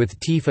interview with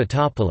T.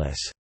 Fotopoulos.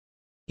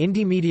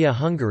 Indymedia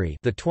Hungary,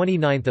 the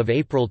 29th of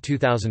April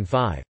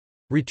 2005.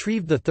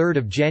 Retrieved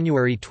 3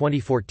 January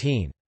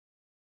 2014.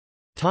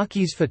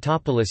 Takis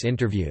Fotopoulos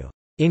interview.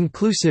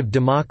 Inclusive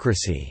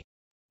Democracy.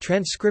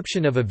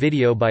 Transcription of a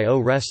video by O.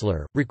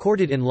 Ressler,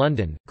 recorded in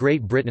London,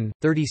 Great Britain,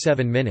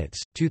 37 minutes,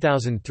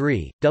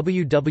 2003,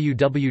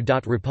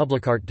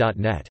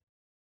 www.republicart.net.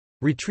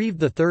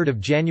 Retrieved 3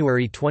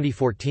 January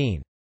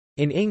 2014.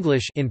 In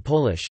English in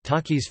Polish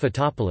Takis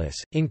Fotopoulos,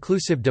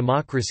 Inclusive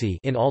Democracy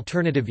in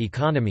Alternative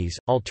Economies,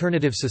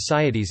 Alternative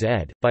Societies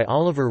ed., by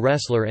Oliver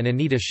Ressler and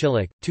Anita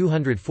Schillick,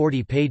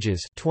 240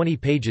 pages 20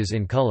 pages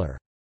in color.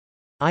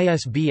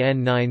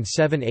 ISBN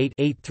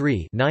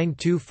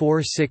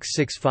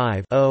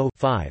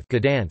 978-83-924665-0-5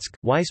 Gdansk,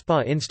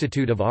 Wyspa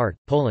Institute of Art,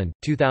 Poland,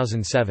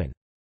 2007.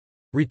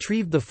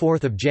 Retrieved 4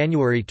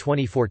 January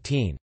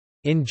 2014.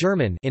 In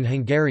German in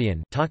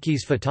Hungarian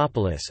Takis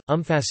Fotopoulos,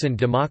 Umfassende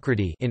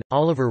Demokratie in,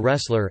 Oliver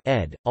Ressler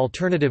ed.,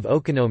 Alternative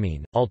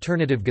Ökonomien,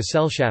 Alternative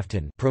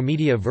Gesellschaften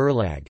Promedia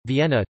Verlag,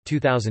 Vienna,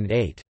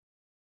 2008.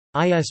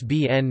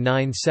 ISBN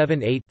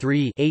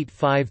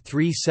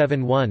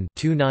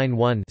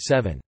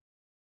 978-3-85371-291-7.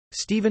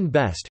 Stephen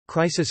Best,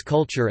 Crisis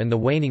Culture and the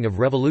Waning of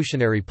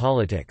Revolutionary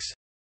Politics.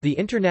 The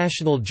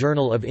International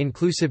Journal of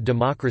Inclusive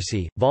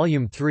Democracy,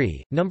 Volume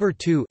 3, No.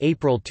 2,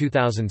 April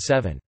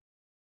 2007.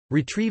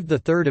 Retrieved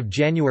 3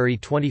 January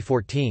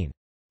 2014.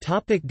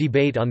 Topic: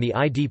 debate on the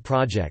ID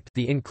Project,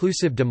 the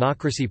Inclusive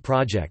Democracy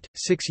Project,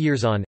 6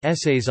 Years On,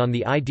 Essays on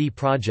the ID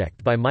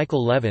Project by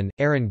Michael Levin,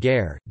 Aaron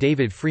Gare,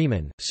 David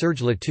Freeman,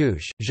 Serge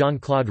Latouche,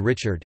 Jean-Claude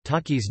Richard,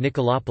 Takis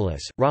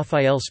Nikolopoulos,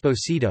 Raphael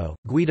Sposito,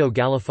 Guido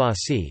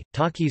Gallifaci,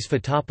 Takis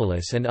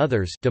Fotopoulos and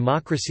others.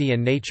 Democracy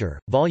and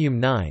Nature, Volume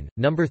 9,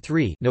 No.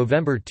 3,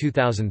 November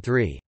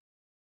 2003.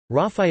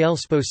 Raphael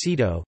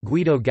Sposito,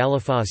 Guido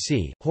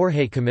Gallifaci,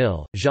 Jorge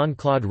Camille,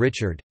 Jean-Claude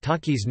Richard,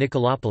 Takis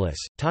Nikolopoulos,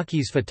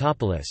 Takis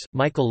Fotopoulos,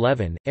 Michael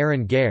Levin,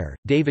 Aaron Gare,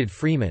 David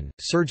Freeman,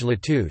 Serge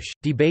Latouche,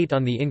 Debate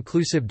on the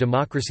Inclusive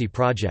Democracy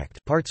Project,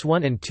 Parts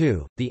 1 and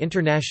 2, The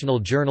International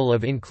Journal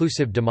of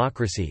Inclusive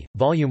Democracy,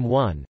 Volume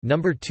 1, No.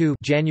 2,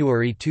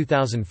 January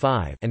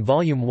 2005, and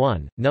Volume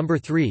 1, No.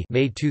 3,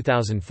 May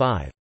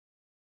 2005.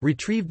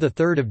 Retrieved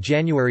 3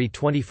 January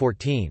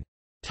 2014.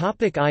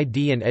 Topic: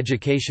 ID and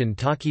Education.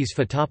 Takis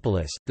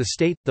Fotopoulos, The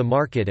State, the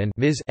Market and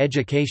Ms.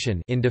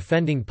 Education in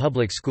Defending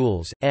Public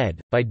Schools, ed.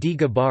 by D.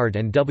 Gabbard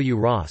and W.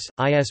 Ross,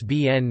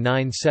 ISBN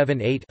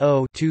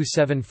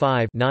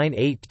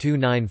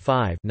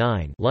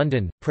 978-0-275-98295-9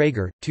 London,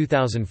 Praeger,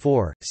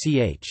 2004,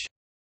 ch.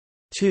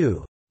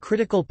 2.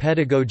 Critical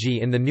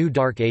Pedagogy in the New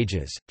Dark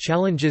Ages,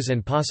 Challenges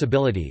and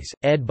Possibilities,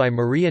 ed. by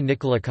Maria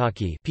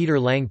Nikolakaki, Peter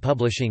Lang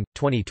Publishing,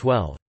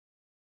 2012.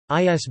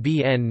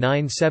 ISBN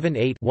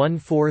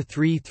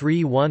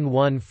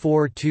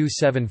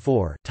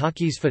 978-1433114274.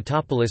 Takis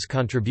Fotopoulos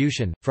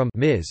Contribution, From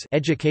Ms.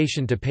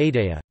 Education to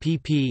Paideia,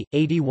 pp.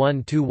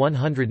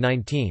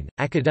 81–119,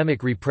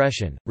 Academic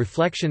Repression,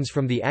 Reflections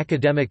from the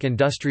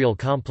Academic-Industrial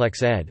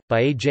Complex ed.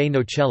 by A. J.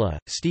 Nocella,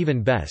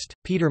 Stephen Best,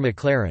 Peter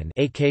McLaren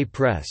AK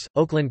Press,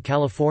 Oakland,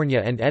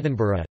 California and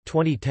Edinburgh,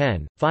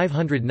 2010,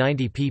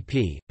 590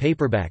 pp.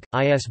 Paperback,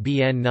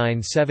 ISBN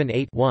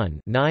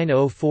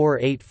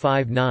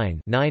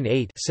 978-1-904859-9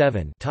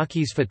 7.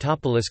 Takis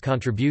Fotopoulos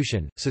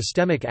Contribution,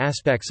 Systemic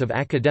Aspects of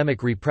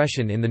Academic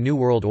Repression in the New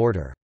World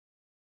Order.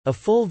 A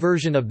full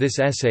version of this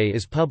essay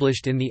is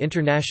published in the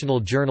International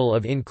Journal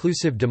of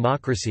Inclusive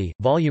Democracy,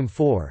 Volume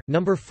 4,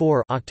 No.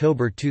 4,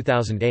 October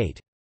 2008.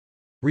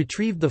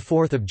 Retrieved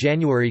 4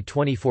 January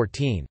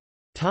 2014.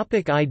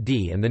 Topic: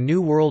 ID and the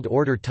New World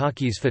Order.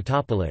 Takis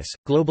Fotopoulos,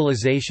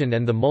 Globalization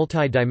and the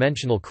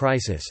Multi-Dimensional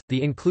Crisis,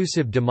 The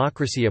Inclusive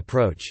Democracy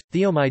Approach,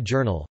 Theomai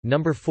Journal,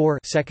 No. 4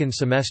 2nd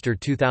semester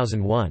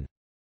 2001.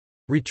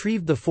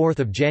 Retrieved 4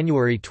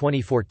 January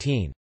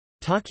 2014.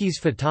 Takis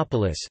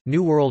Fotopoulos,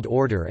 New World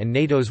Order and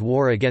NATO's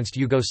War Against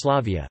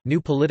Yugoslavia,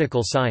 New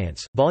Political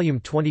Science, Volume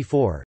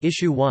 24,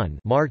 Issue 1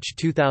 March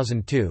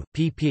 2002,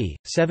 pp.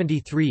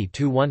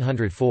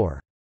 73–104.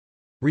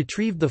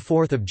 Retrieved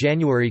 4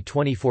 January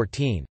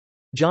 2014.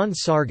 John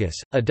Sargas,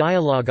 A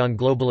Dialogue on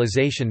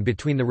Globalization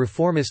Between the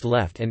Reformist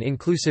Left and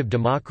Inclusive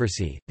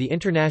Democracy, The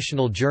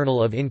International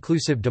Journal of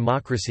Inclusive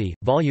Democracy,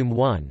 Volume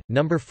 1,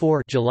 No.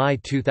 4 July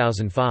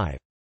 2005.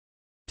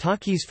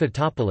 Takis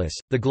Fotopoulos,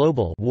 The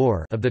Global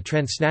War of the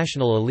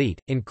Transnational Elite,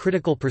 in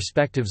Critical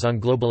Perspectives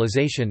on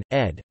Globalization,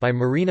 ed. by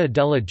Marina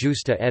Della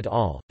Giusta et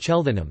al.,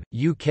 Cheltenham,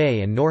 UK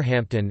and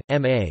Northampton,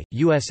 MA,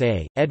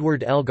 USA,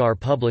 Edward Elgar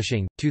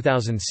Publishing,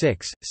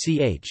 2006,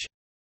 ch.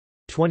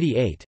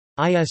 28.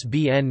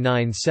 ISBN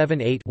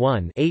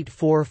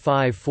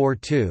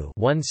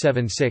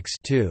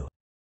 978-1-84542-176-2.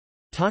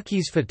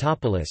 Takis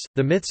Fotopoulos,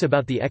 The Myths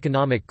About the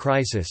Economic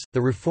Crisis,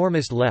 The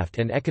Reformist Left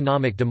and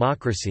Economic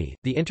Democracy,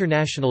 The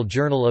International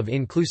Journal of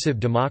Inclusive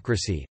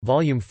Democracy,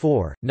 Volume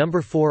 4, No.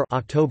 4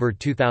 October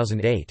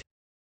 2008.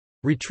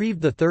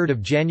 Retrieved 3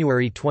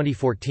 January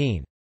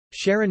 2014.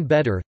 Sharon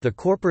Beder, The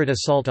Corporate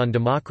Assault on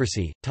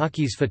Democracy,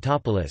 Takis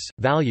Fotopoulos,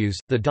 Values,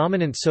 The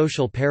Dominant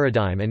Social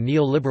Paradigm and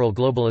Neoliberal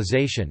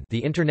Globalization,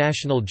 The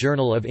International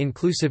Journal of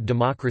Inclusive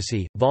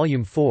Democracy,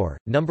 Volume 4,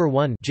 No.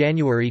 1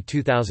 January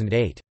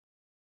 2008.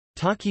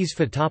 Takis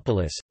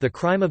Fotopoulos, The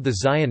Crime of the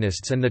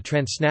Zionists and the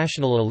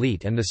Transnational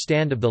Elite and the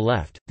Stand of the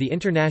Left, The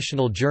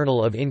International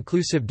Journal of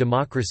Inclusive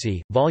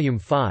Democracy, Volume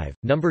 5,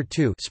 No.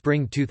 2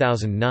 Spring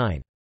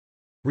 2009.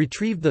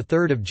 Retrieved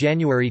 3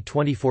 January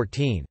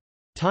 2014.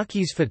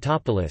 Takis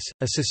Fotopoulos,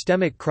 A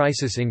Systemic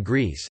Crisis in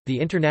Greece, The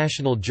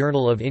International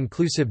Journal of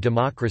Inclusive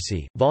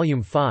Democracy,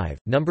 Volume 5,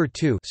 No.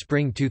 2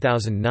 Spring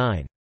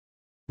 2009.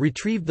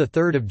 Retrieved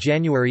 3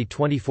 January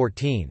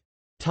 2014.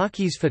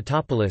 Takis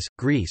Fotopoulos,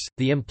 Greece,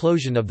 The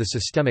Implosion of the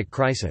Systemic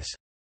Crisis.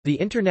 The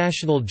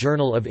International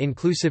Journal of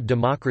Inclusive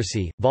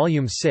Democracy,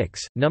 Volume 6,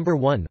 No.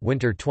 1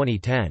 Winter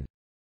 2010.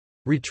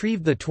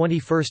 Retrieved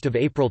 21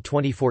 April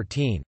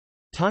 2014.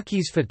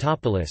 Takis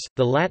Fotopoulos,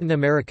 The Latin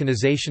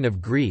Americanization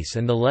of Greece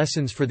and the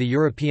Lessons for the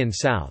European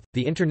South,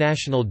 The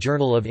International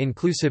Journal of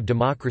Inclusive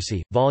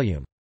Democracy,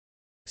 Volume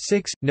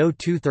 6, No.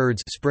 2/3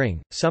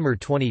 Spring, Summer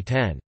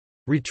 2010.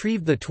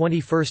 Retrieved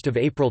 21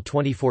 April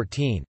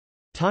 2014.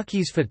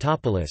 Takis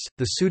Fotopoulos,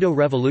 The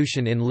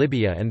Pseudo-Revolution in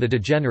Libya and the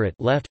Degenerate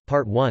Left,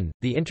 Part 1,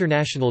 The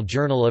International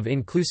Journal of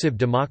Inclusive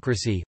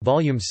Democracy,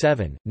 Volume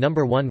 7, No.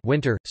 1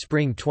 Winter,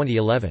 Spring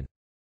 2011.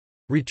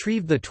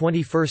 Retrieved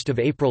 21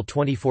 April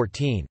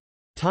 2014.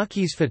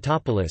 Takis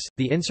Fotopoulos,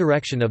 The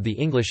Insurrection of the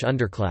English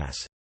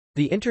Underclass.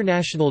 The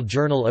International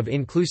Journal of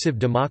Inclusive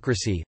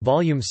Democracy,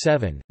 Volume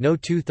 7, No.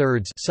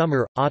 2/3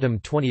 Summer, Autumn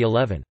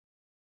 2011.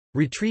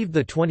 Retrieved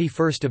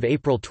 21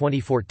 April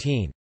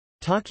 2014.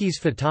 Takis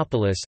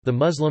Fotopoulos, The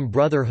Muslim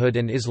Brotherhood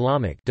and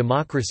Islamic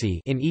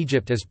Democracy in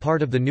Egypt as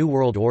Part of the New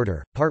World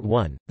Order, Part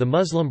 1, The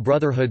Muslim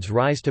Brotherhood's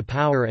Rise to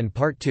Power and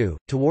Part 2,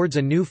 Towards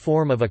a New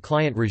Form of a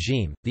Client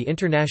Regime, The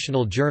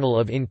International Journal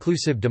of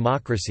Inclusive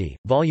Democracy,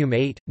 Volume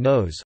 8,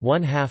 Nos.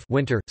 1/2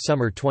 Winter,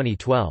 Summer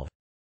 2012.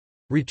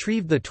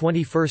 Retrieved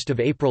 21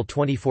 April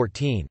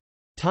 2014.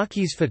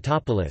 Takis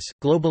Fotopoulos,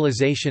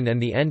 Globalization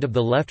and the End of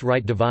the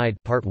Left-Right Divide,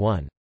 Part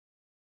 1.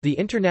 The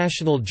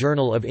International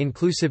Journal of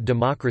Inclusive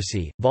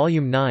Democracy,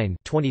 Volume 9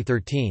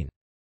 2013.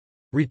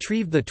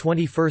 Retrieved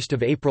 21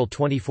 April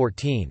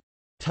 2014.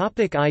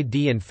 Topic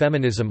ID and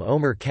Feminism.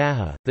 Omar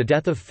Kaha, The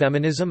Death of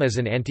Feminism as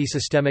an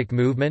Anti-Systemic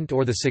Movement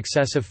or the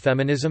Success of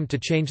Feminism to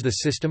Change the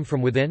System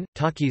from Within,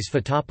 Takis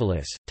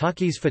Fotopoulos.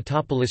 Takis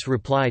Fotopoulos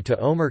reply to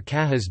Omar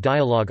Kaha's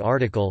dialogue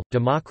article,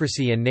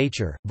 Democracy and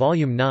Nature,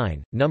 Volume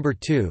 9, No.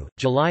 2,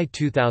 July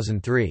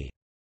 2003.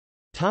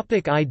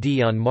 Topic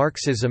ID on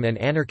Marxism and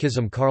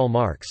Anarchism. Karl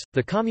Marx,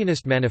 The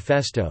Communist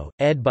Manifesto,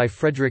 ed. by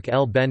Frederick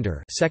L.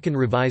 Bender, 2nd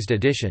Revised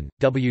Edition,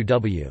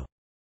 W.W.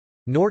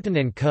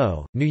 Norton &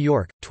 Co., New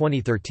York,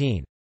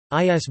 2013.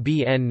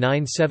 ISBN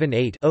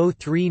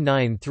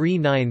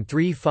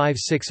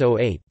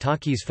 978-0393935608.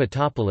 Takis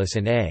Fotopoulos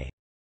and A.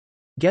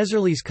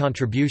 Ghezerli's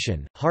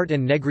Contribution, Hart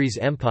and Negri's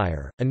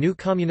Empire, A New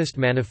Communist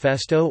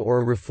Manifesto or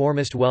a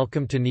Reformist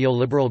Welcome to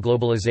Neoliberal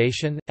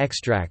Globalization,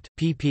 Extract,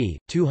 pp.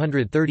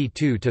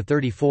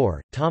 232–34,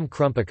 Tom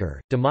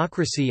Krumpecker,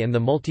 Democracy and the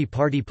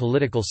Multi-Party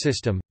Political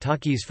System,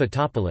 Takis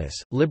Fotopoulos,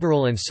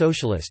 Liberal and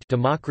Socialist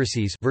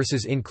Democracies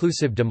versus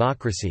Inclusive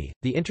Democracy,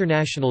 The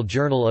International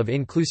Journal of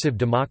Inclusive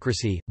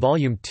Democracy,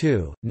 Volume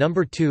 2, No.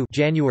 2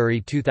 January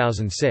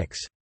 2006.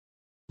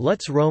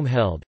 Lutz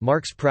Röhm-Held,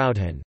 Marx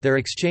Proudhon, Their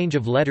Exchange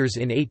of Letters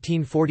in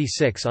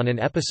 1846 on an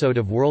Episode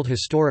of World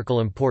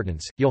Historical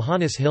Importance,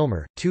 Johannes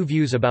Hilmer, Two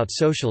Views about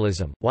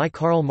Socialism, Why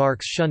Karl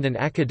Marx Shunned an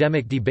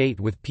Academic Debate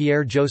with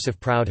Pierre-Joseph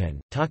Proudhon,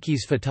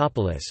 Takis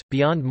Fotopoulos,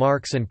 Beyond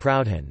Marx and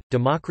Proudhon,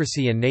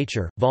 Democracy and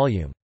Nature,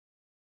 Volume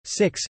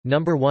 6, No.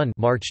 1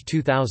 March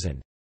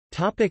 2000.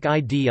 Topic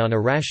ID on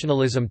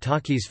Irrationalism.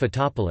 Takis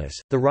Fotopoulos,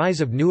 The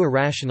Rise of New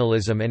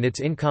Irrationalism and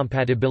Its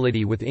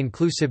Incompatibility with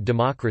Inclusive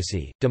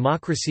Democracy,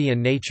 Democracy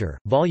and Nature,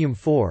 Volume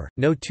 4,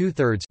 No.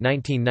 2/3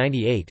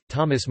 1998,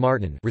 Thomas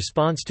Martin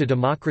Response to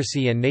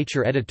Democracy and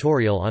Nature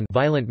editorial on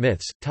Violent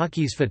Myths,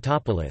 Takis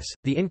Fotopoulos,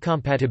 The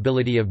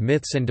Incompatibility of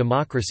Myths and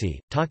Democracy,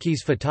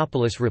 Takis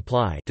Fotopoulos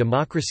Reply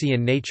Democracy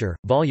and Nature,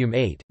 Volume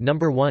 8, No.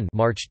 1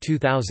 March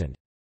 2000.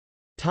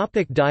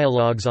 Topic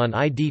Dialogues on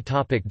ID.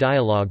 Topic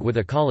Dialogue with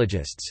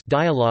Ecologists.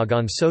 Dialogue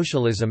on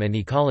Socialism and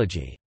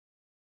Ecology.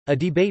 A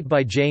debate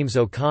by James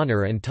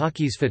O'Connor and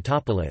Takis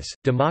Fotopoulos,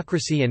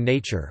 Democracy and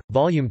Nature,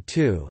 Volume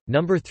 2,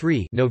 No.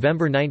 3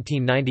 November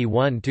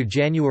 1991 to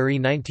January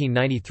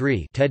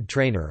 1993 Ted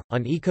Trainer,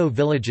 on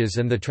Eco-Villages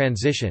and the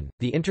Transition,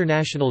 The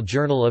International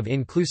Journal of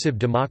Inclusive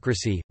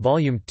Democracy,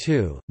 Volume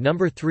 2, No.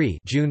 3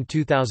 June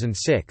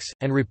 2006,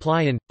 and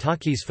reply in,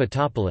 Takis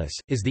Fotopoulos,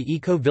 Is the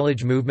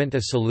Eco-Village Movement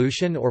a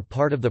Solution or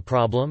Part of the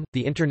Problem?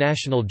 The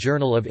International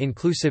Journal of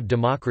Inclusive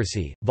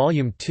Democracy,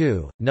 Volume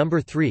 2, No.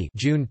 3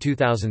 June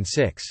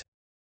 2006.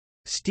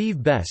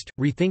 Steve Best,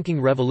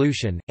 Rethinking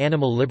Revolution,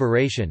 Animal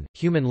Liberation,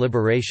 Human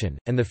Liberation,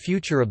 and the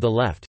Future of the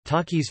Left,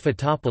 Takis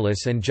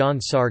Fotopoulos and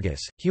John Sargis,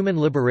 Human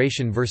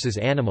Liberation vs.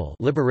 Animal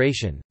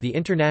Liberation, The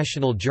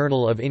International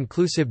Journal of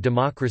Inclusive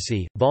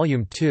Democracy,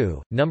 Volume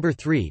 2, No.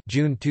 3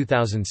 June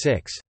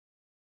 2006.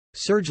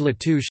 Serge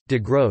Latouche,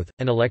 Degrowth,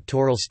 An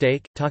Electoral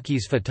Stake,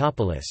 Takis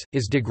Fotopoulos,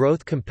 Is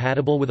Degrowth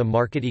Compatible with a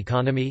Market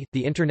Economy?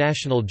 The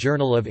International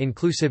Journal of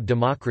Inclusive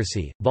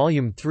Democracy,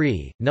 Volume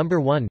 3, No.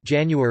 1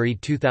 January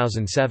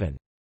 2007.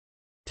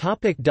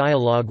 Topic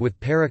Dialogue with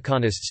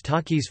Paraconists.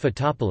 Takis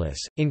Fotopoulos,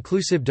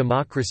 Inclusive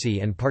Democracy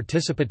and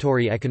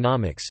Participatory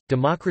Economics,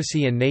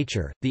 Democracy and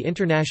Nature, The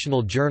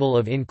International Journal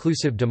of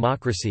Inclusive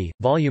Democracy,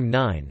 Volume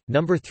 9,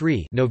 No.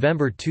 3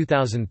 November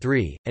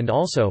 2003, and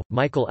also,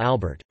 Michael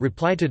Albert,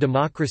 Reply to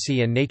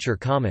Democracy and Nature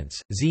Comments,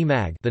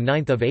 Z-Mag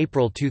 9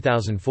 April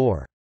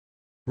 2004.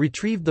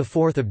 Retrieved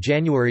 4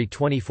 January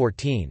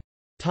 2014.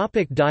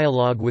 Topic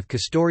Dialogue with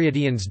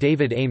Castoriadians.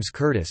 David Ames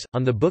Curtis,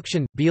 on the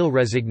Bookchin, Beale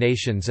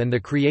resignations and the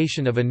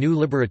creation of a new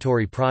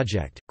liberatory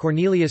project,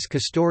 Cornelius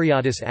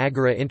Castoriadis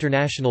Agora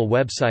International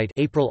website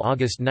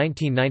April–August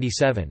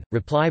 1997,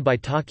 reply by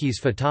Takis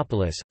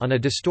Fotopoulos, on a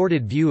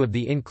distorted view of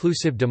the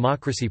Inclusive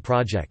Democracy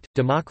Project,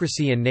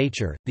 Democracy and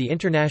Nature, The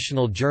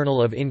International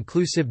Journal of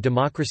Inclusive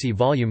Democracy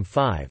Volume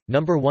 5,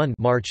 No. 1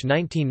 March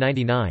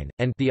 1999,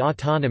 and The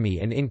Autonomy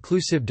and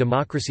Inclusive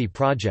Democracy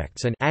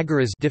Projects and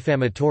Agora's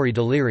Defamatory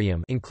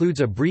Delirium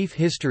includes a brief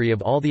history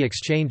of all the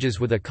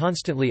exchanges with a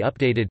constantly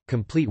updated,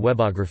 complete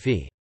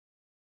webography.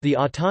 The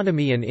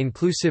Autonomy and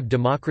Inclusive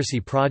Democracy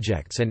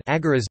Projects and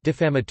Agora's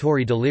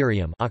Defamatory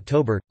Delirium,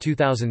 October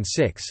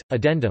 2006,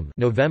 Addendum,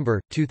 November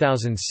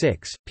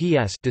 2006,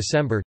 PS,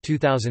 December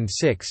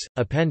 2006,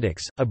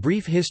 Appendix, A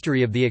Brief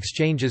History of the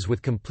Exchanges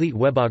with Complete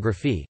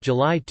Webography,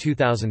 July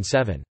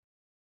 2007.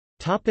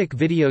 Topic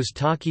videos.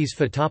 Takis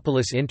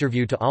Fotopoulos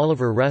interview to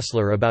Oliver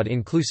Ressler about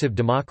inclusive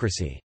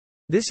democracy.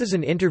 This is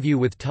an interview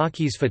with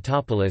Takis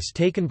Fotopoulos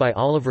taken by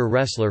Oliver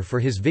Ressler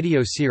for his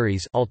video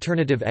series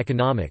Alternative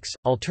Economics,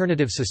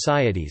 Alternative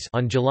Societies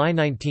on July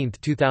 19,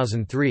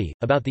 2003,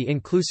 about the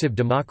Inclusive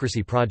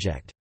Democracy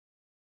Project.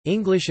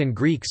 English and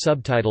Greek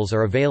subtitles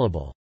are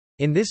available.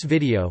 In this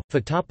video,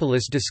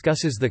 Fotopoulos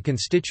discusses the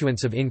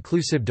constituents of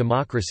inclusive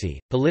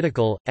democracy,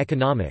 political,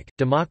 economic,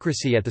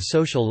 democracy at the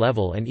social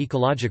level and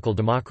ecological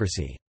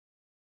democracy.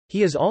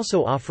 He is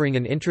also offering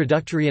an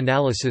introductory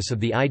analysis of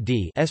the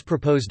ID's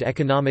proposed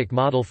economic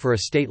model for a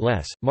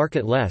state-less,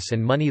 market-less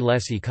and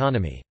money-less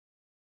economy.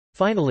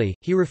 Finally,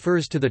 he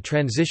refers to the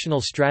transitional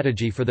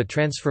strategy for the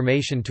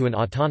transformation to an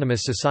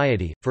autonomous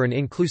society, for an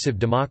inclusive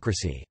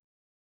democracy.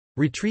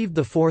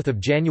 Retrieved 4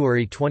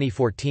 January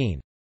 2014.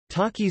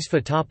 Takis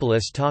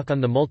Fotopoulos talk on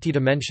the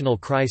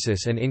multidimensional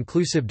crisis and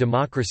inclusive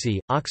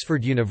democracy,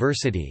 Oxford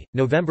University,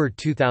 November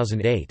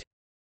 2008.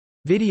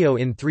 Video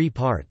in 3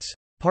 parts.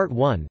 Part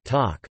 1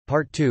 talk,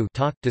 Part 2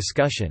 talk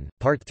discussion,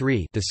 Part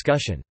 3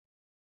 discussion.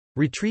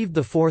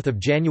 Retrieved 4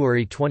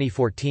 January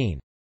 2014.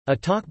 A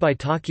talk by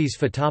Takis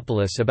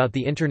Fotopoulos about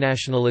the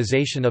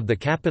internationalization of the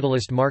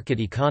capitalist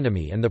market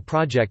economy and the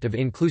project of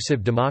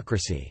inclusive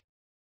democracy.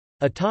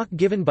 A talk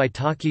given by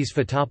Takis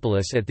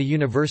Fotopoulos at the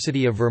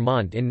University of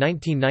Vermont in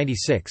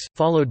 1996,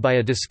 followed by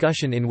a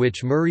discussion in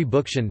which Murray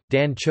Bookchin,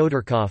 Dan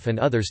Chodorkov and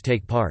others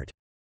take part.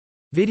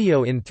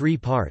 Video in 3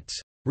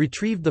 parts.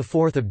 Retrieved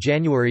 4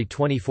 January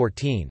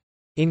 2014.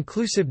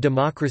 Inclusive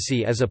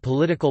Democracy as a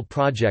Political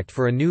Project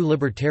for a New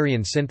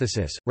Libertarian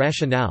Synthesis,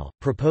 Rationale,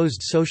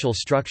 Proposed Social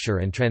Structure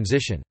and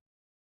Transition.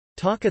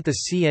 Talk at the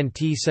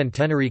CNT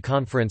Centenary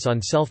Conference on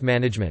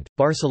Self-Management,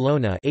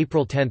 Barcelona,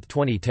 April 10,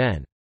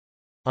 2010.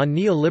 On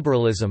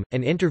Neoliberalism,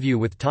 an interview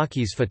with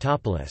Takis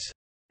Fotopoulos.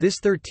 This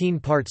 13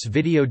 parts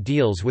video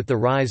deals with the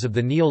rise of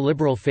the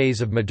neoliberal phase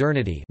of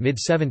modernity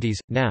mid-70s,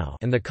 now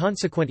and the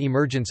consequent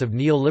emergence of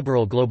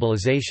neoliberal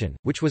globalization,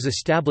 which was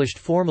established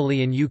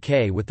formally in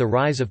UK with the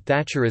rise of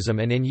Thatcherism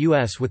and in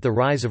US with the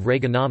rise of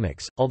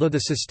Reaganomics, although the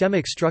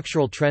systemic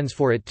structural trends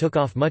for it took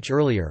off much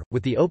earlier,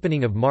 with the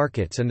opening of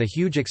markets and the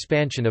huge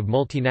expansion of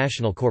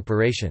multinational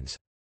corporations.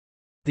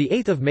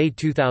 8 May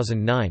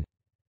 2009.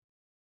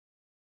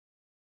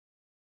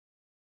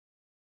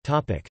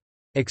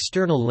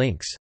 External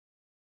links.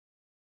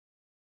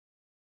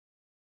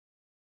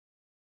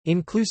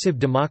 Inclusive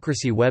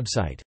Democracy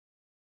website